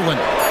to Garland.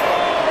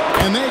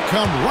 And they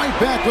come right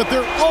back with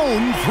their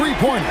own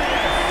three-pointer.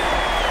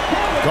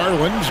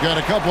 Garland's got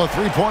a couple of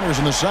three-pointers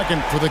in the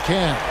second for the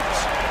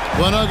Cavs.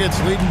 The Nuggets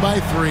leading by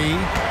 3.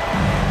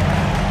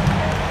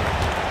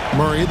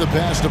 Murray the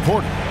pass to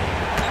Porter.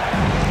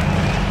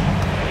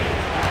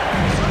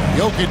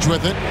 Jokic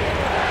with it.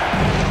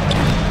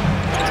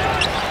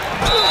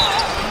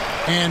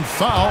 And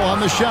foul on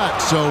the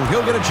shot, so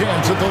he'll get a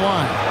chance at the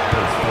line.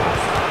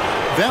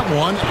 That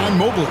one on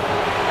Mobley.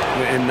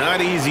 And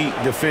not easy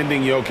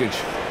defending Jokic.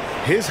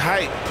 His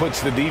height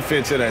puts the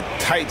defense in a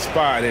tight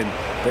spot, and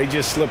they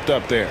just slipped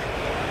up there.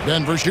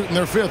 Denver shooting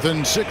their 5th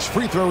and 6th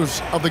free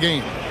throws of the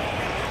game.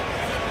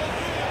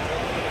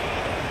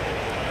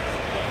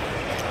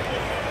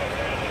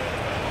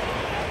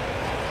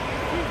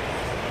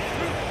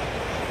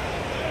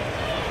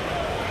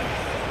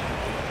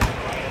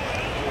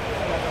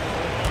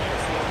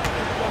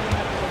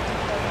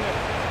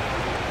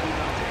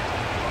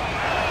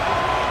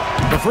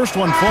 The first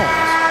one falls.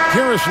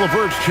 Karis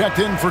LeVert's checked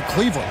in for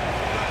Cleveland.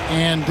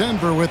 And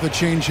Denver with a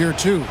change here,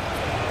 too.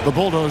 The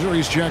Bulldozer,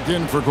 he's checked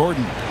in for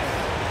Gordon.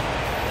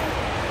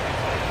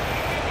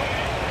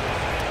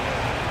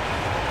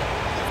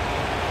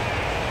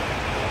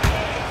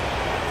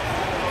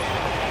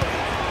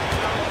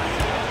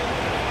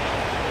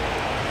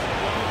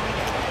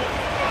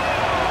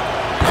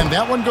 And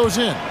that one goes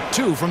in.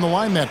 2 from the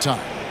line that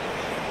time.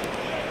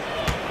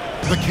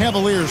 The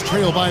Cavaliers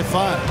trail by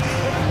 5.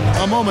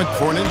 A moment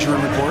for an injury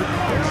report.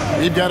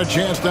 We've got a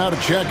chance now to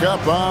check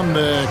up on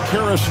the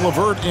Karis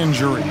LeVert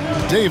injury.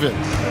 David.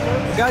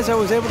 Guys, I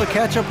was able to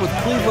catch up with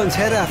Cleveland's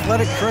head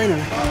athletic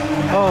trainer.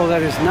 Oh,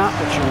 that is not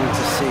what you want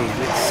to see.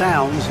 It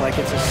sounds like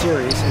it's a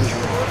serious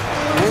injury.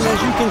 And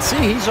as you can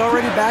see, he's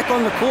already back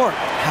on the court.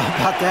 How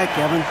about that,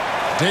 Kevin?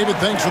 David,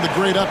 thanks for the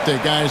great update,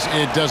 guys.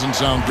 It doesn't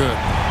sound good.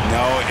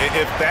 No,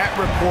 if that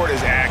report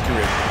is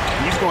accurate,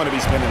 he's going to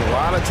be spending a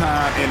lot of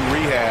time in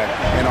rehab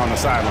and on the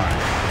sideline.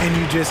 And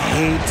you just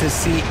hate to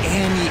see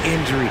any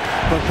injury,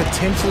 but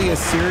potentially a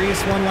serious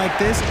one like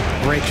this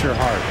breaks your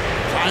heart.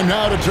 Time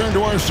now to turn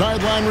to our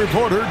sideline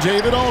reporter,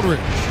 David Aldridge.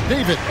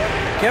 David.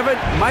 Kevin,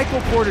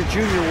 Michael Porter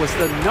Jr. was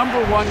the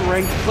 #1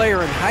 ranked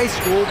player in high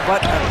school,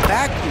 but a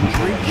back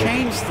injury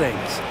changed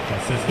things.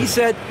 He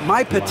said,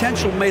 "My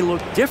potential may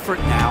look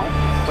different now,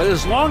 but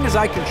as long as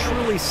I can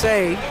truly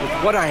say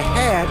with what I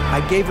had, I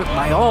gave it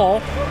my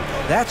all,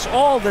 that's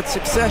all that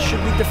success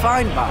should be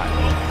defined by."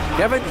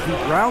 Kevin, he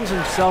grounds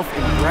himself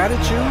in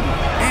gratitude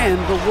and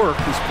the work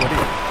he's put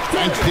in.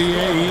 Thanks,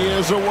 DA. He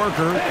is a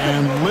worker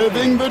and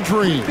living the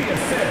dream.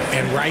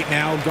 And right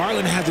now,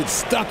 Garland has it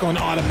stuck on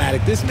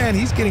automatic. This man,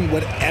 he's getting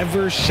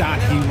whatever shot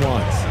he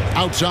wants.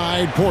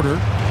 Outside, Porter.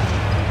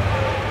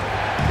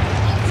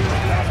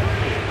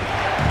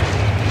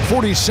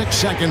 46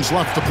 seconds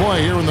left to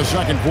play here in the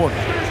second quarter.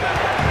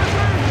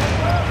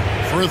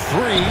 For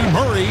three,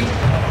 Murray.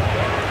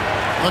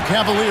 The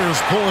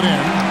Cavaliers pull it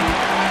in.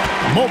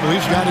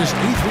 Mobley's got his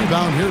 8th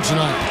rebound here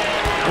tonight.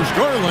 There's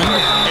Garland,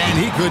 and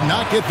he could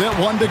not get that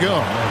one to go.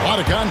 A lot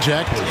of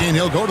contact, and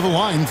he'll go to the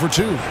line for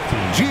 2.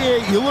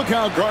 GA, you look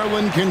how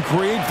Garland can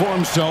create for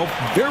himself.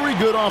 Very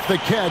good off the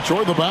catch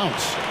or the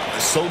bounce.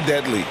 So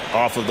deadly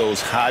off of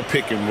those high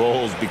pick and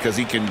rolls because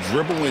he can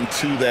dribble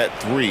into that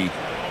 3.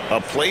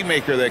 A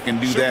playmaker that can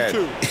do that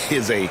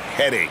is a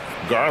headache.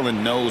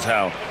 Garland knows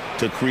how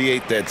to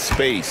create that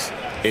space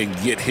and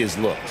get his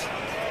looks.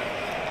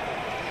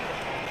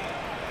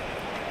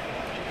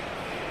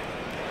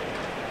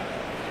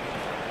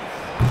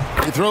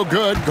 They throw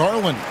good,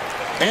 Garland.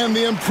 And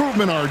the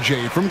improvement,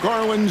 RJ, from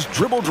Garland's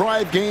dribble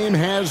drive game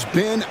has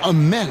been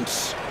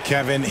immense.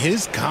 Kevin,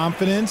 his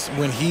confidence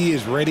when he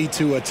is ready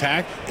to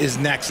attack is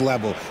next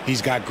level.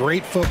 He's got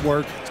great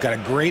footwork. He's got a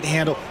great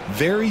handle.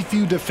 Very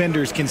few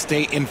defenders can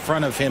stay in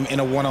front of him in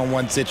a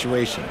one-on-one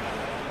situation.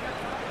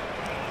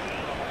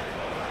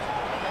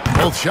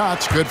 Both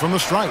shots good from the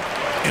stripe.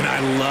 And I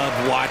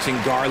love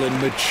watching Garland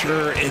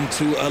mature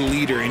into a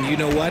leader. And you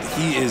know what?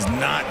 He is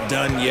not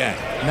done yet.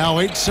 Now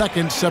 8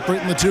 seconds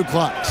separating the 2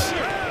 clocks.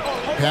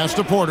 Pass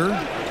to Porter.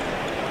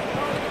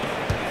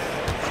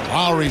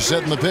 Lowry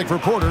setting the pick for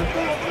Porter.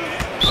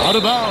 Out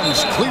of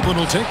bounds. Cleveland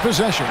will take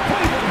possession.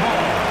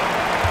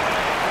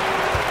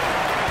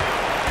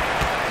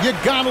 You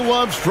gotta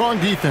love strong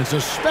defense,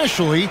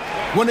 especially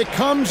when it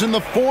comes in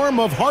the form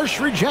of harsh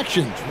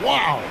rejections.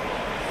 Wow.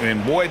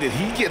 And boy, did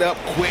he get up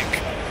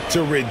quick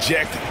to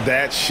reject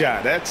that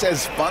shot. That's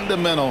as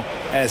fundamental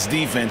as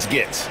defense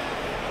gets.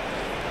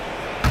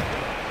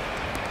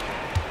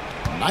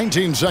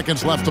 19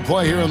 seconds left to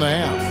play here in the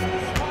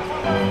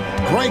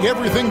half. Greg,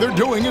 everything they're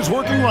doing is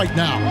working right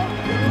now.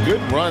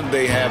 Good run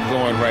they have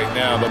going right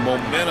now. The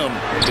momentum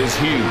is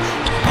huge.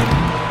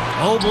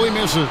 Mobley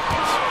misses.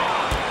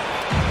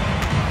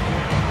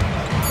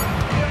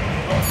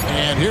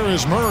 And here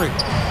is Murray.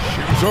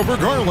 Shoots over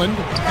Garland.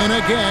 And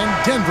again,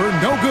 Denver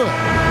no good.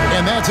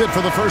 And that's it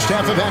for the first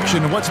half of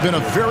action in what's been a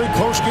very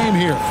close game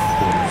here.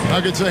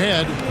 Nuggets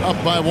ahead,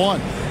 up by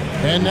 1.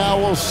 And now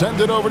we'll send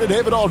it over to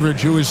David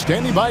Aldridge, who is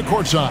standing by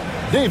courtside.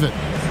 David.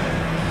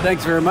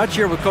 Thanks very much.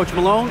 Here with Coach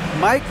Malone.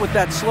 Mike, with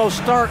that slow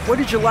start, what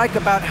did you like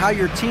about how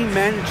your team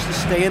managed to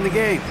stay in the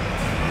game?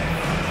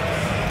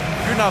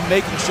 If you're not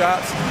making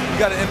shots, you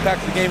got to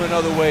impact the game in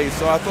other ways.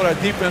 So I thought our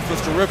defense was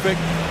terrific.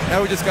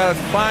 Now we just got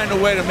to find a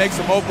way to make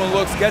some open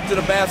looks, get to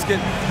the basket,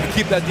 and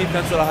keep that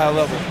defense at a high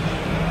level.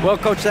 Well,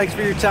 Coach, thanks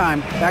for your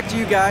time. Back to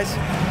you guys.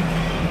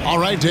 All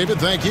right, David,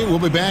 thank you. We'll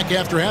be back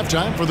after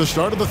halftime for the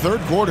start of the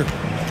third quarter.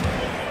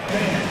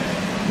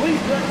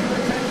 Please direct your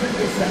attention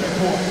to center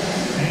court.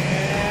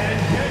 And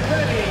get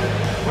ready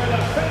for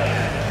the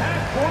fan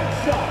half-court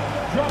shot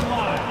drum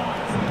line.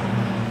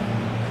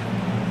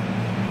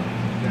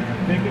 They're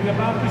thinking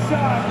about the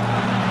shot.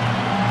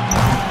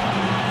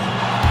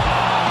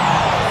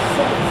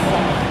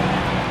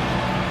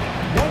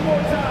 One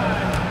more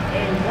time, a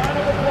round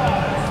of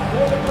applause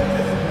for the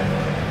participants.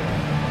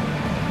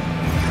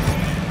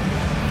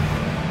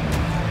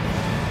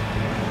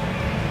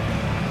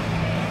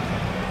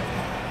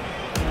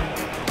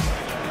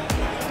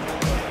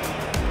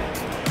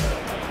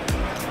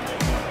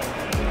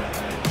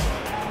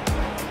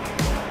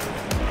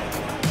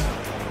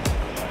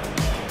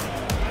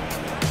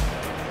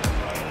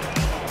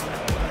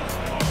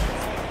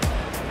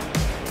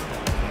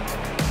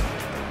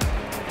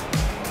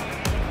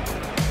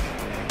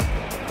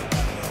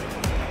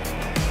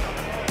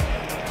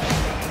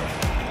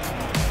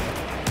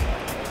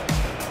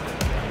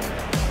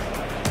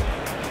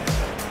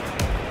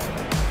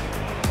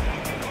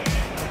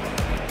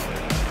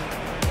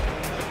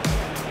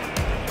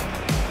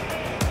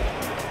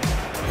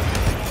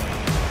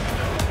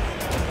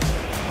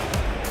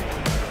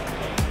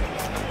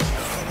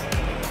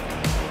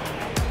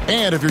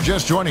 And if you're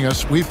just joining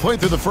us, we've played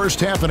through the first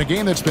half in a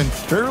game that's been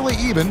fairly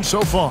even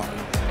so far.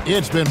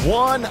 It's been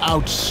one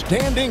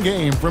outstanding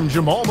game from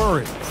Jamal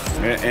Murray.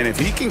 And if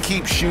he can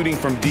keep shooting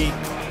from deep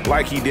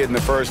like he did in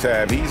the first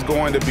half, he's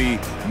going to be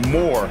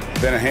more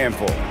than a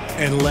handful.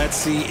 And let's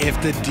see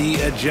if the D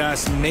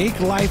adjusts, make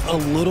life a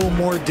little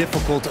more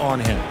difficult on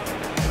him.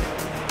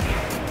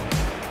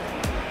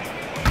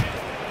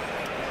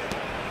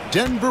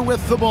 Denver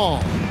with the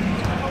ball.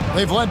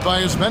 They've led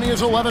by as many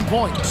as 11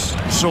 points.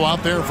 So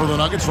out there for the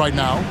Nuggets right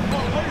now,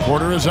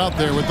 Porter is out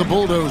there with the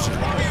bulldozer.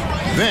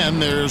 Then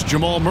there's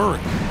Jamal Murray,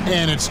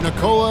 and it's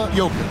Nikola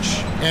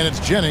Jokic, and it's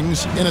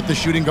Jennings in at the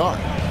shooting guard.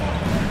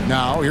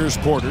 Now here's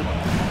Porter.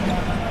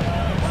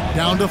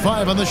 Down to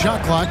 5 on the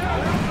shot clock.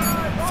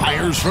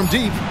 Fires from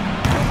deep.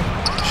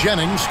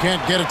 Jennings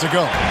can't get it to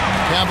go.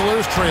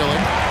 Cavaliers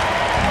trailing.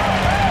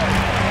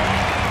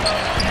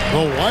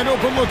 The wide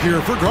open look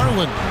here for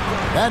Garland.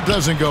 That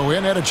doesn't go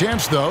in. Had a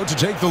chance, though, to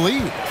take the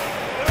lead.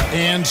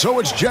 And so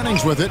it's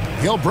Jennings with it.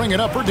 He'll bring it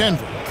up for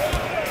Denver.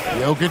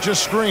 Jokic a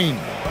screen.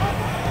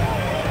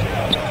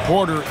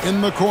 Porter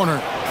in the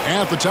corner.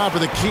 At the top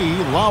of the key,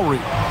 Lowry.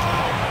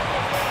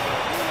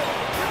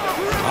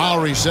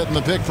 Lowry setting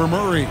the pick for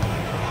Murray.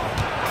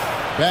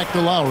 Back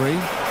to Lowry.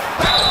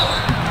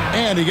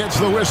 And he gets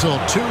the whistle.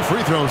 2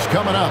 free throws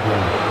coming up.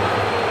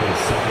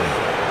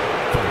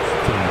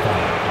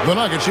 The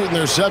Nuggets shooting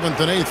their 7th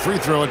and 8th free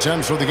throw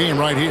attempts for the game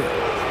right here.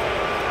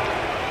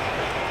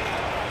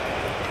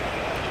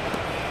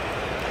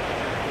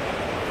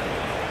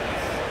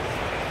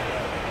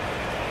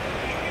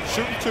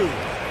 Shooting 2.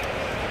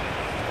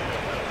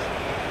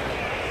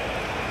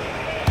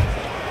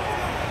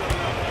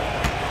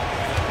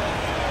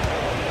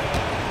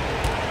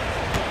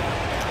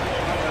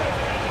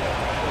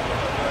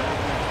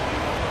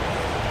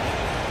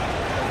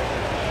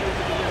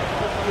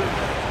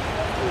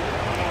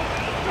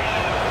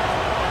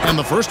 And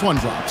the first one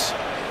drops.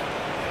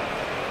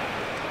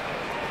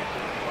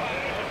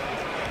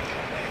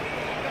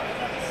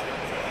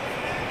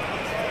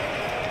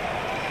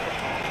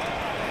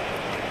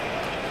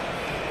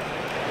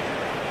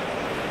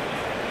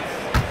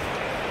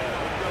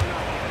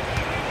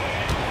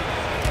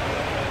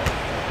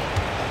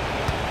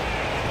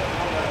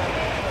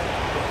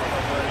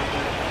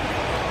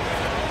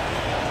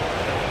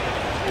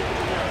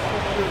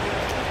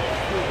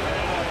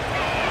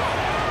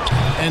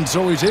 And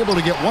so he's able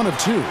to get 1 of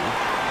 2.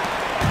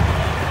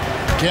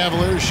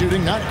 Cavaliers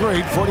shooting not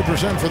great,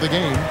 40% for the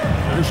game.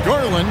 There's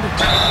Garland.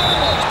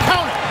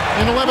 Count it!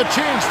 And he'll have a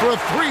chance for a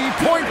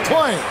 3-point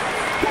play.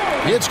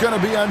 It's going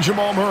to be on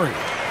Jamal Murray.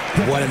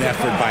 What an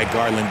effort by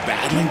Garland,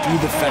 battling through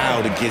the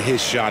foul to get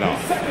his shot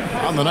off.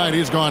 On the night,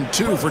 he's gone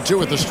 2 for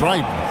 2 at the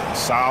stripe.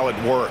 Solid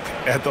work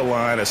at the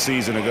line a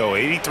season ago.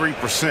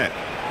 83%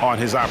 on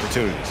his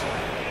opportunities.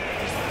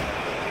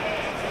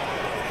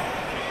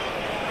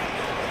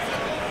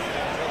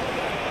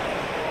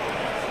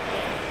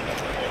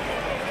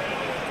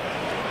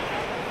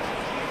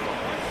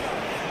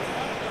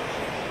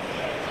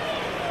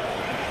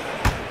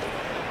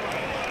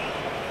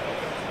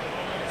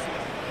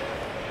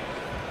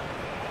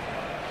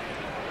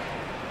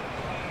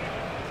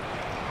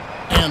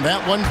 And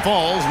that one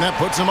falls, and that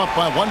puts him up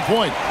by 1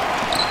 point.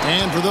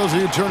 And for those of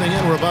you turning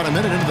in, we're about a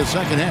minute into the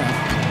second half.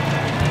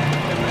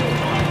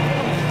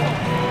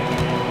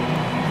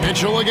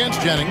 Mitchell against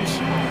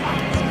Jennings.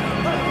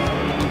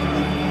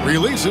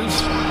 Releases.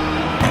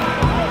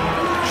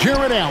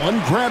 Jarrett Allen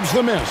grabs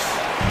the miss.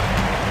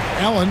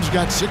 Allen's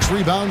got 6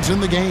 rebounds in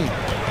the game.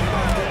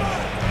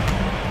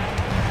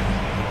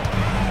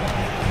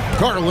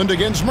 Garland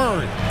against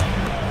Murray.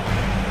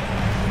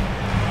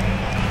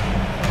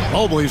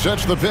 Mobley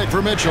sets the pick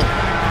for Mitchell.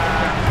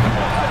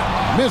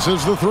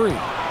 Misses the 3.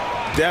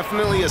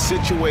 Definitely a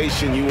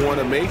situation you want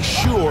to make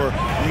sure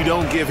you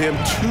don't give him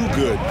too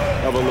good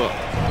of a look.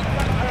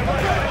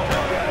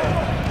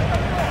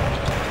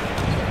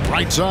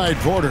 Right side,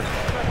 Porter.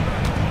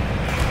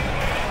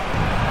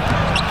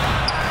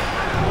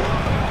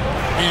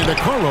 And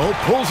Okoro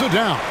pulls it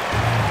down.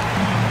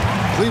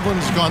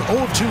 Cleveland's gone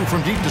 0-2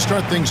 from deep to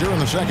start things here in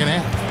the second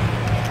half.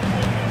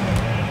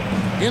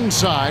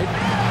 Inside.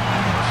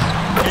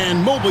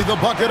 And Mobley the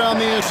bucket on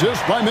the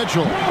assist by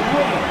Mitchell.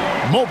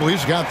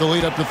 Mobley's got the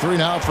lead up to 3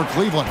 now for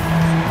Cleveland.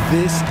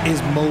 This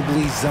is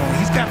Mobley's zone.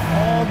 He's got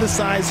all the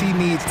size he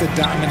needs to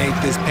dominate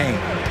this paint.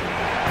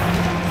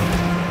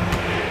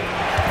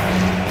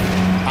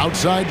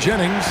 Outside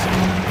Jennings.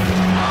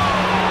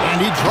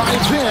 And he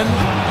drives in,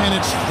 and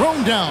it's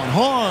thrown down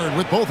hard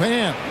with both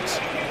hands.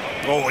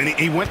 Oh, and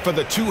he went for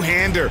the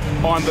two-hander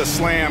on the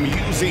slam,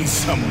 using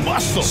some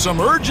muscle.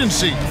 Some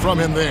urgency from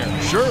him there,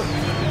 sure.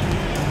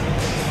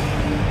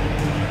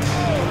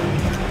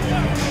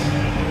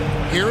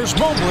 Here's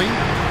Mobley.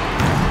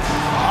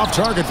 Off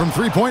target from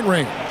 3-point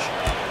range.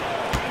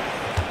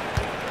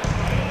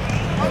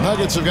 The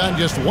Nuggets have gotten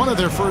just 1 of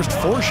their first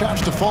 4 shots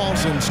to fall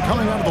since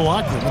coming out of the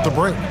locker room at the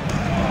break.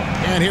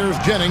 And here's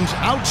Jennings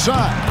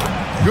outside.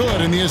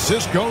 Good, and the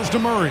assist goes to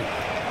Murray.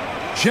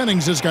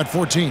 Jennings has got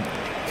 14.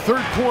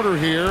 Third quarter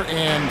here,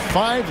 and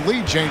 5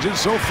 lead changes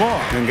so far.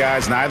 And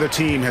guys, neither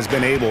team has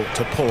been able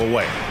to pull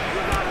away.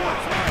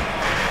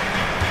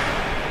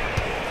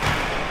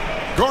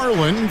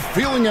 Garland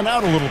feeling it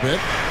out a little bit.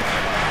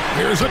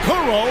 Here's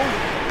Okoro.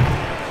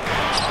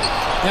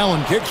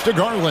 Allen kicks to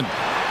Garland.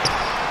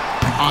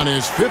 On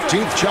his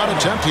 15th shot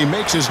attempt, he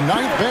makes his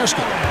 9th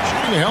basket.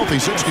 Shooting a healthy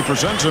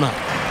 60%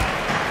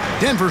 tonight.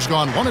 Denver's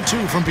gone 1 of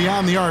 2 from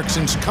beyond the arc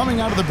since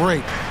coming out of the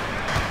break.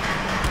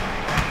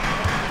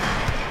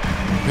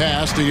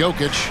 pass to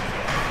Jokic.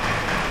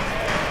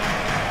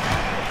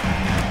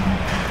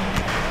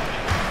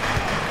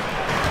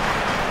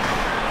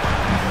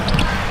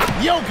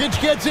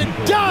 Jokic gets it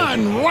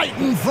done right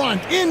in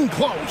front, in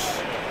close.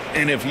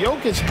 And if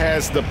Jokic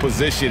has the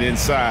position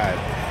inside,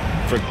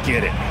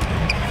 forget it.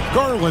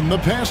 Garland, the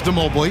pass to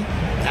Mobley.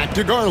 Back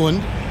to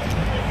Garland.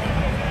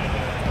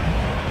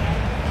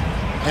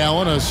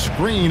 Allen, a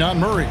screen on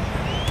Murray.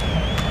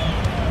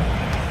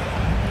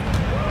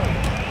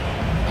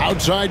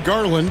 Outside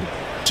Garland.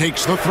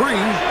 Takes the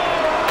three.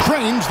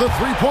 Trains the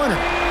three-pointer.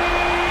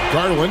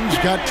 Garland's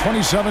got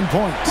 27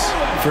 points.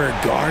 For a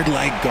guard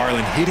like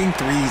Garland, hitting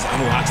threes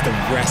unlocks the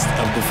rest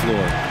of the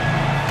floor.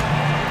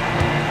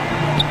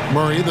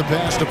 Murray, the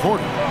pass to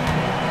Porter.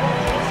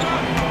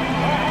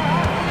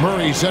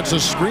 Murray sets a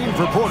screen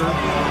for Porter.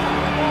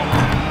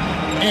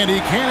 And he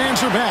can't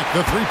answer back.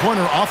 The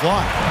three-pointer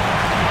offline.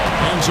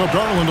 And so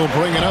Garland will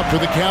bring it up to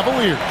the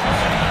Cavaliers.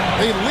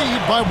 They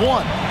lead by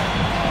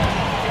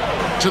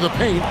 1. To the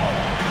paint.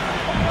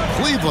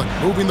 Cleveland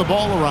moving the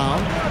ball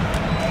around.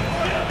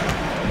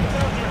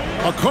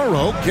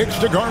 Okoro kicks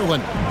to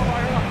Garland.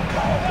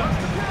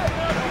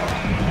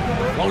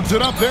 Loads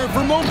it up there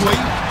for Mobley.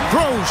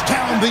 Throws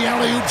down the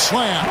alley-oop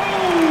slam.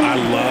 I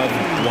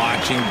love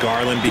watching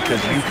Garland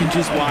because you can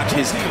just watch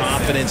his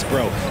confidence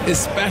grow,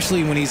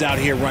 especially when he's out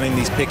here running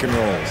these pick and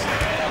rolls.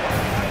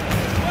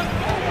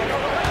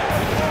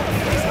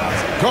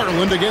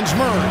 Garland against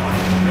Murray.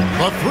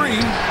 The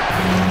three.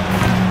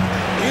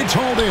 It's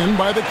hauled in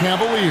by the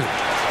Cavaliers.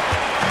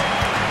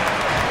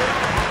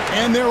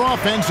 And their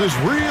offense is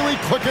really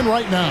clicking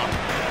right now.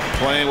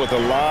 Playing with a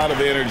lot of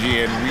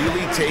energy and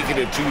really taking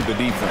it to the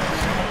defense.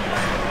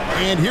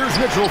 And here's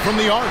Mitchell from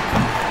the arc.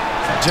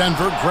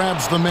 Denver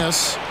grabs the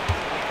miss.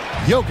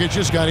 Jokic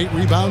has got 8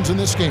 rebounds in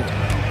this game.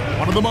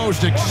 One of the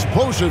most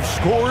explosive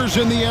scorers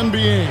in the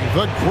NBA,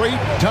 the great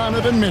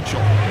Donovan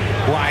Mitchell.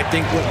 Well, I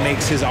think what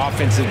makes his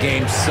offensive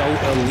game so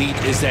elite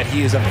is that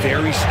he is a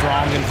very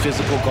strong and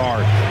physical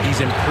guard.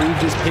 He's improved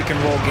his pick and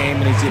roll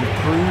game, and he's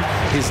improved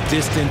his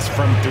distance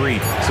from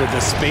three. So the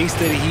space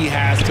that he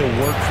has to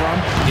work from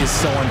is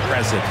so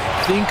impressive.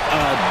 Think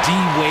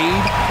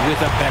D-Wade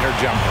with a better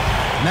jumper.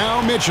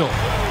 Now Mitchell,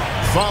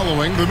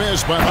 following the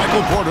miss by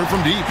Michael Porter from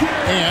deep,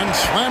 and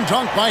slam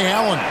dunk by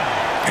Allen.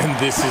 And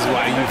this is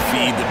why you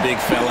feed the big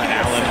fella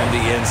Allen on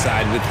the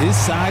inside. With his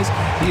size,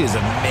 he is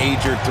a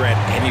major threat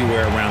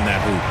anywhere around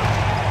that hoop.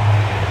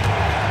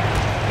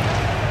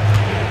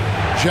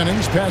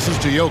 Jennings passes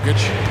to Jokic.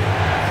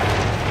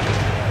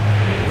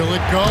 Will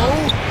it go?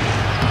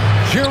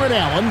 Jared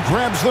Allen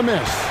grabs the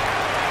miss.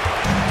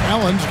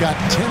 Allen's got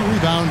 10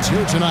 rebounds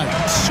here tonight.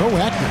 So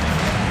active.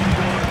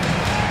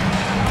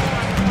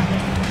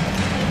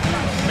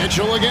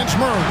 Mitchell against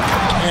Murray.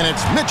 And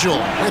it's Mitchell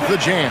with the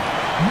jam.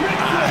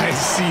 I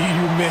see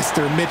you,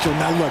 Mr. Mitchell.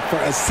 Now look, for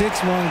a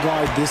 6'1"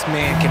 guard, this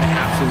man can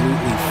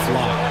absolutely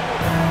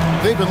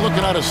fly. They've been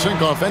looking out of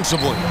sync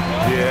offensively.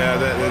 Yeah,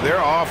 their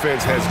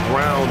offense has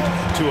ground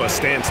to a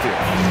standstill.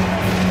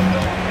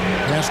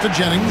 Pass to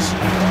Jennings.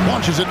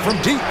 Launches it from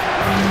deep.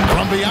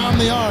 From beyond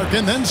the arc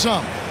and then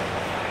some.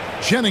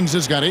 Jennings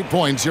has got 8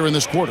 points here in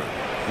this quarter.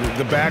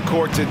 The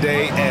backcourt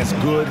today as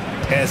good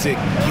as it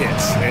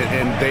gets.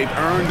 And they've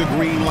earned the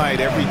green light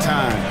every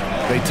time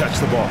they touch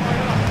the ball.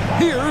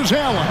 Here's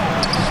Allen.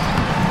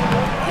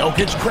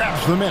 Jokic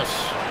grabs the miss.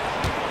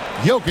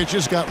 Jokic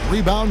has got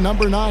rebound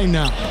number 9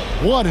 now.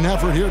 What an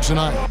effort here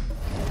tonight.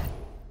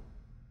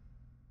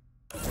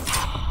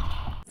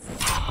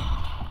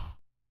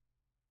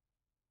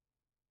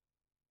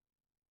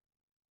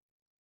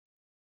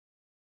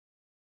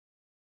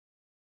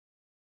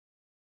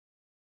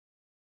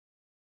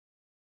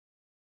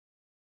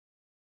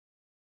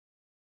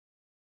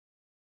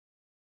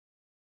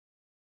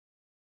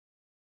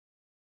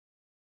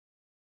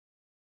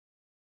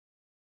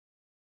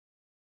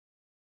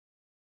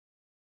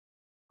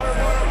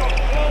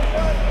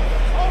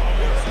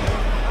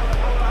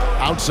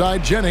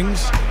 Outside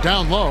Jennings,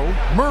 down low,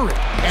 Murray,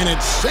 and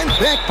it's sent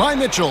back by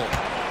Mitchell.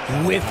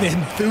 With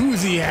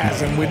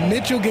enthusiasm. When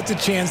Mitchell gets a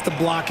chance to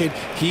block it,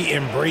 he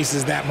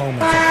embraces that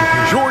moment.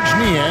 George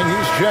Niang,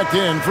 he's checked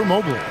in for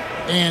Mobley.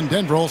 And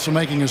Denver also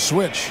making a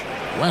switch.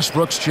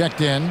 Westbrook's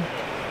checked in.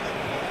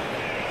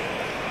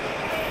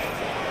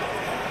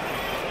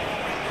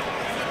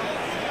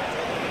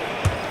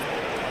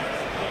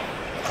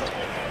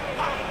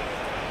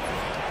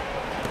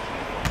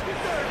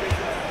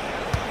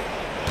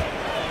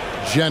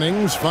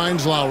 Jennings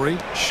finds Lowry.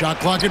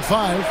 Shot clock at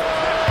 5.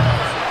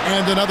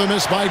 And another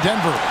miss by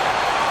Denver.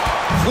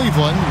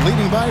 Cleveland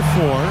leading by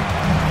 4.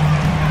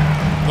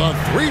 The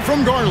 3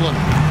 from Garland.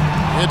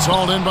 It's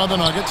hauled in by the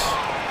Nuggets.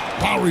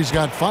 Lowry's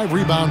got 5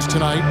 rebounds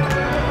tonight.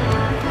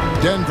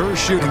 Denver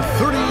shooting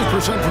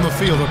 38% from the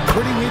field. A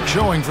pretty weak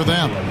showing for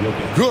them.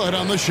 Good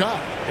on the shot.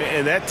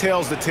 And that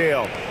tells the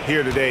tale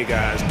here today,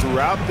 guys.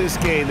 Throughout this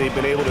game, they've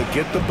been able to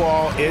get the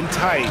ball in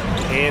tight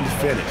and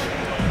finish.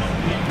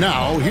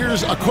 Now,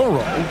 here's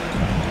Okoro.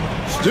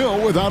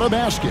 Still without a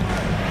basket.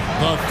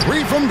 The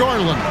 3 from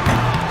Garland.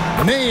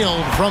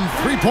 Nailed from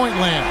three-point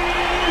land.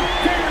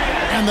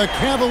 And the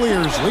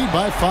Cavaliers lead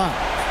by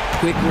 5.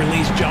 Quick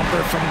release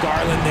jumper from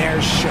Garland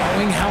there,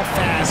 showing how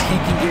fast he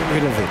can get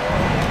rid of it.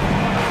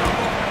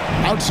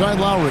 Outside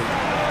Lowry.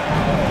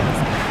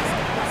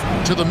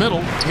 To the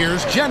middle.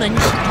 Here's Jennings.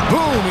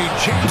 Boom, he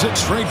jams it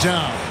straight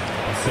down.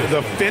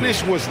 The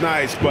finish was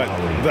nice, but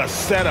the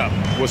setup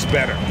was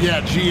better.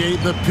 Yeah, G.A.,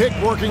 the pick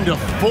working to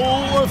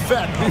full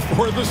effect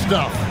before the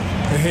stuff.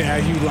 Yeah,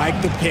 you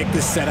like the pick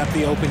to set up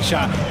the open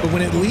shot. But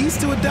when it leads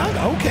to a dunk,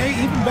 okay,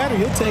 even better.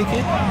 You'll take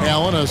it.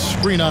 Allen, a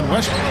screen on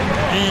Westbrook.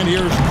 And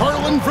here's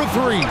Garland for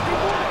 3.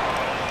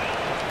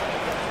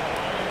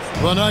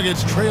 The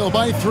Nuggets trail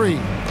by 3.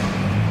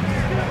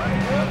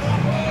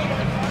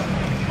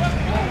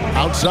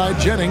 Outside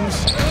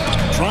Jennings.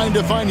 Trying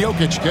to find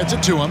Jokic. Gets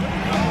it to him.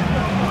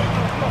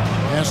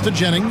 Pass to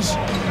Jennings.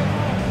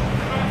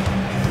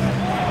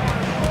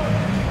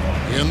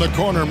 In the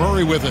corner,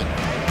 Murray with it.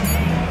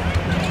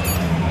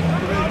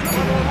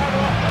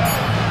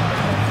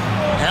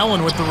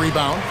 Allen with the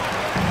rebound.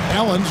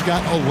 Allen's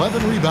got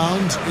 11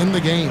 rebounds in the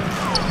game.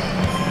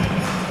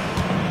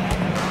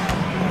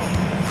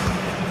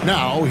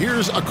 Now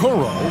here's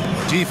Okoro.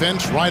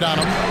 Defense right on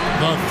him.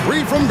 The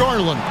 3 from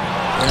Garland.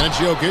 And it's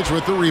Jokic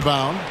with the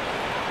rebound.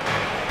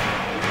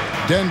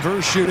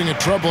 Denver shooting a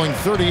troubling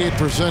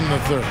 38% in the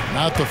third.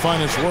 Not the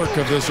finest work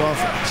of this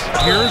offense.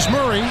 Here's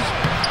Murray.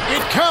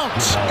 It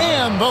counts.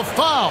 And the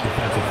foul.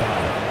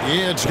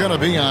 It's going to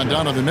be on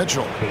Donovan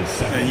Mitchell.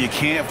 And you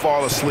can't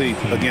fall asleep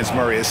against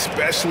Murray,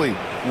 especially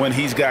when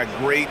he's got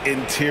great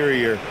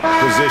interior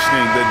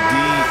positioning. The D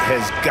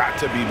has got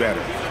to be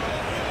better.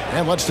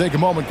 And let's take a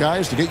moment,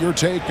 guys, to get your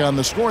take on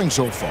the scoring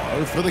so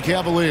far for the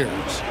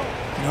Cavaliers.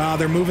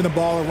 They're moving the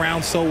ball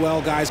around so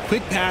well, guys.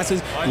 Quick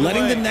passes,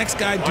 letting the next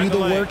guy do the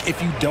work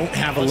if you don't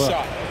have a look.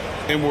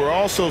 And we're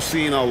also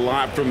seeing a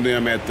lot from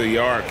them at the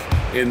arc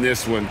in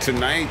this one.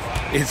 Tonight,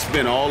 it's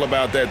been all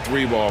about that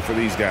 3 ball for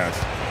these guys.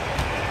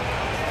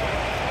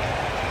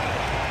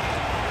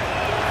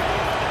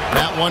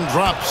 That one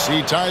drops.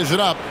 He ties it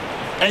up.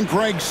 And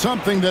Greg,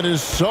 something that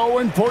is so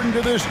important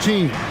to this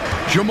team,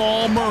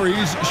 Jamal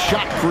Murray's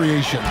shot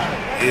creation.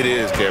 It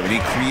is, Kevin. He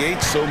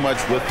creates so much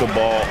with the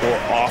ball or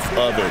off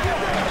of it.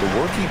 The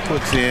work he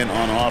puts in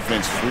on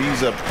offense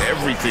frees up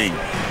everything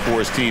for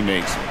his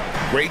teammates.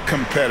 Great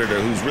competitor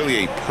who's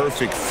really a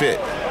perfect fit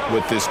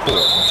with this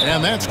court.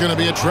 And that's going to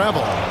be a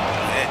travel.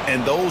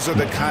 And those are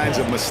the kinds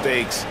of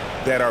mistakes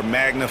that are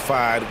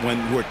magnified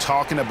when we're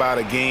talking about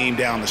a game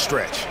down the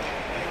stretch.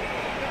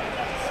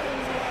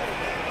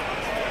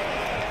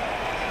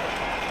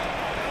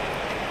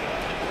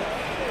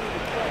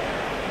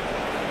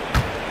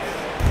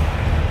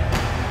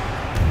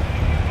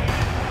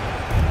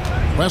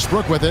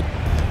 Westbrook with it.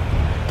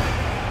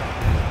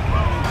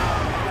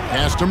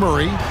 Pass to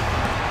Murray.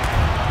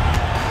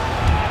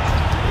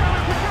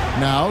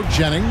 Now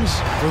Jennings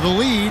for the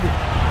lead.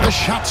 The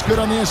shot's good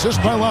on the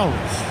assist by Lowry.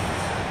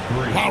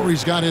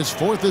 Lowry's got his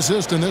 4th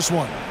assist in this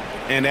one.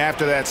 And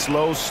after that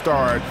slow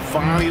start,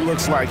 finally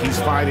looks like he's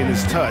finding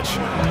his touch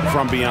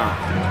from beyond.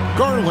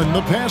 Garland,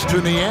 the pass to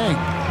Niang.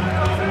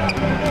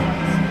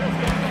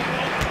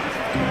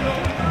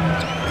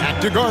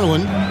 Back to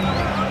Garland.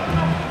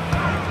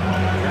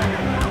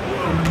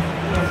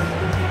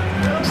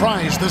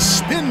 Tries the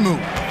spin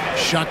move.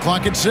 Shot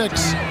clock at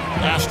 6.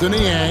 Pass to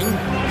Niang.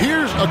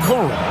 Here's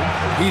Okoro.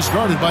 He's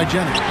guarded by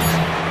Jennings.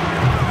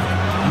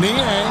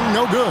 Niang,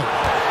 no good.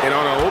 And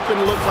on an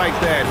open look like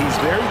that, he's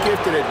very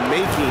gifted at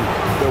making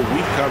the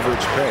weak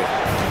coverage pay.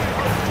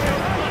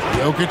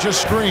 Jokic a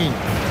screen.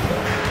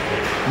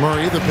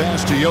 Murray the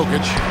pass to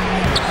Jokic.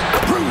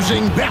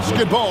 Cruising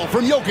basketball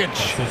from Jokic.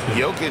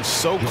 Jokic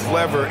so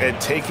clever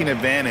at taking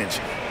advantage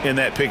in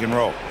that pick and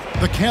roll.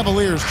 The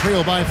Cavaliers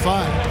trail by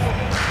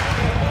 5.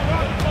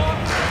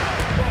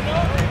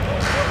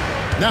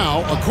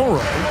 Now,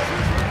 Okoro.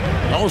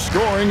 No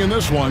scoring in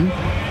this one.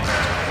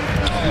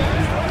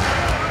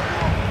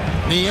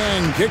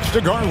 Niang kicks to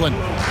Garland.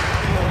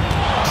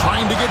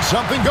 Trying to get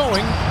something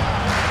going.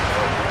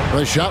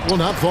 The shot will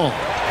not fall.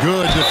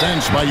 Good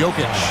defense by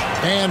Jokic.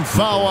 And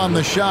foul on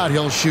the shot.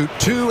 He'll shoot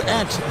 2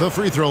 at the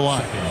free throw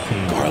line.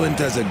 Garland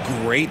does a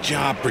great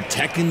job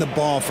protecting the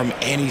ball from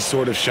any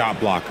sort of shot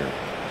blocker.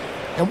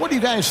 And what do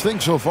you guys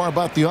think so far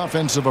about the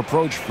offensive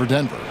approach for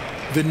Denver?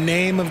 The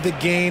name of the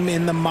game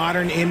in the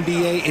modern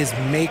NBA is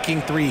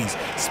making threes,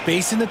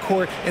 spacing the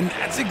court, and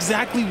that's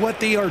exactly what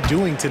they are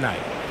doing tonight.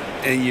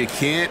 And you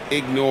can't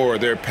ignore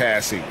their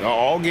passing.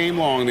 All game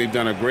long, they've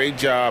done a great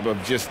job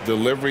of just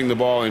delivering the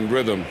ball in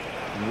rhythm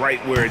right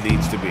where it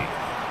needs to be.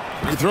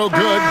 Free throw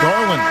good,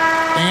 Garland.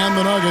 And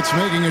the Nuggets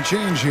making a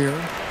change here.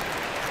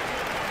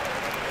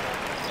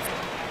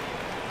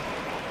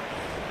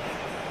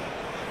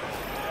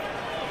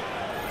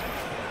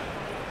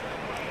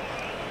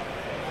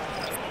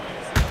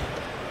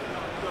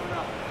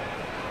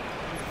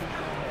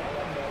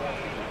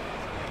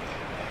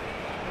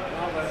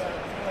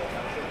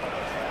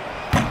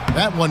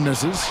 That one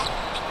misses.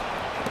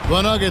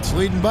 The Nuggets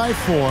leading by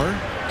 4.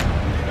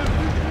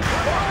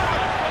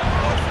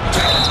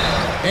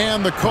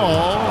 And the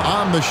call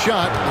on the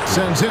shot that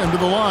sends him to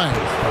the line.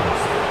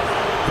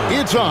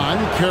 It's on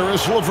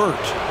Karis LeVert.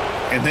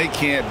 And they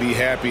can't be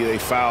happy they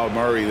fouled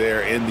Murray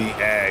there in the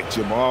act.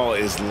 Jamal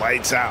is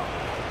lights out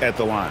at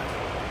the line.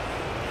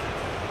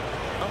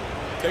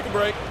 Take a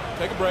break.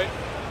 Take a break.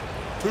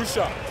 2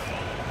 shots.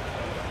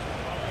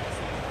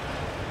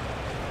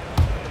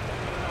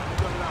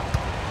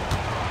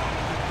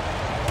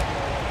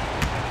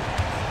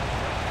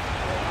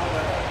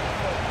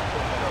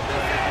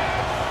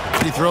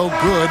 Free throw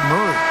good,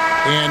 Murray.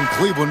 And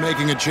Cleveland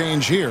making a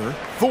change here.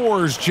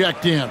 Thor's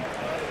checked in.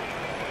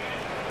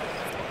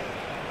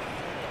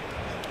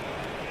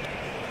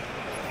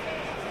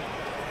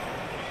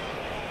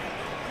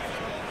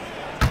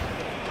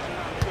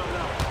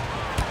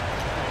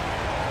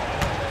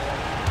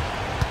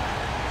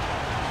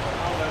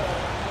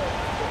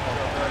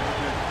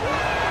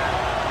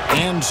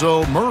 And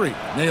so Murray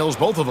nails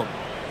both of them.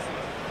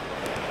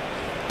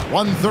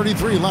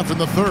 1:33 left in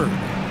the third.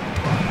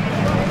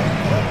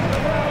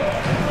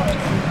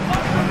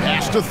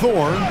 Pass to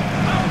Thor.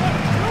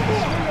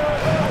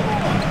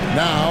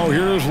 Now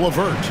here's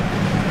LeVert.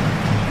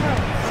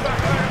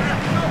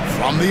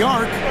 From the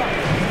arc.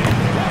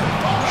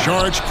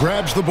 Saric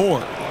grabs the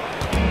board.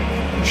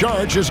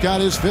 Saric has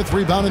got his 5th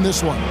rebound in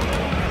this one.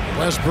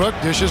 Westbrook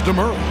dishes to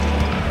Murray.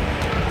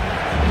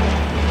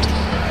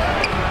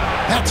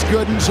 That's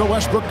good, and so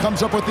Westbrook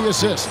comes up with the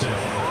assist.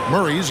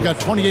 Murray's got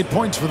 28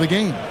 points for the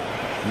game.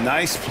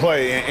 Nice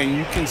play, and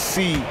you can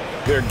see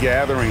they're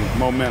gathering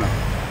momentum.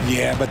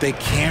 Yeah, but they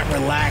can't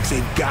relax.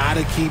 They've got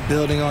to keep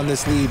building on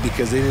this lead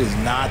because it is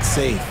not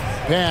safe.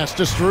 Pass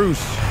to Strus.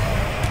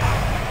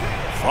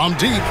 From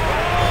deep.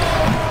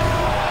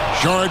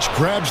 Saric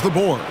grabs the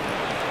board.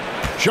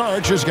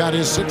 Saric has got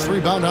his 6th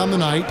rebound on the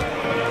night.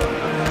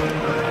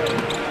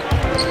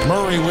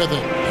 Murray with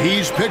it.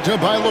 He's picked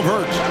up by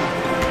LeVert.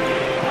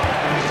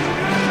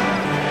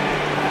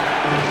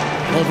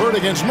 LeVert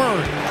against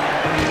Murray.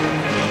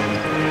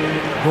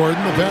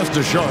 Gordon, the pass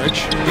to Saric.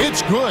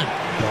 It's good.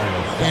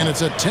 And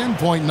it's a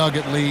 10-point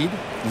Nugget lead.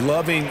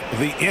 Loving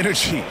the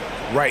energy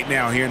right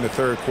now here in the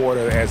third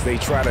quarter as they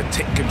try to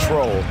take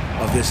control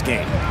of this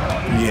game.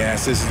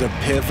 Yes, this is a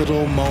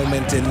pivotal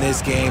moment in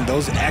this game.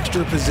 Those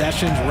extra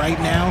possessions right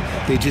now,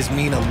 they just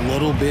mean a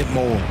little bit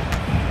more.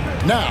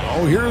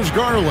 Now, here's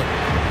Garland.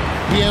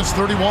 He has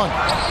 31.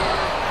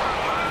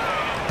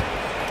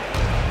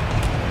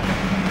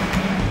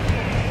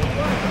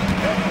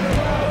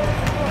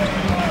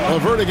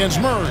 LeVert against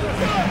Murray.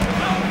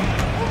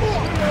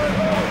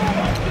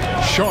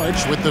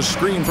 Saric with the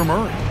screen for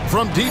Murray.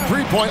 From deep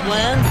three-point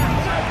land,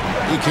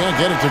 he can't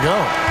get it to go.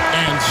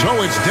 And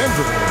so it's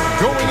Denver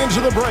going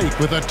into the break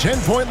with a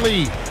 10-point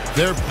lead.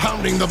 They're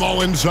pounding the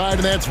ball inside,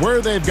 and that's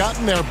where they've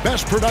gotten their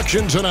best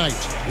production tonight.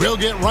 We'll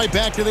get right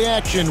back to the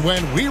action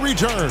when we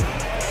return.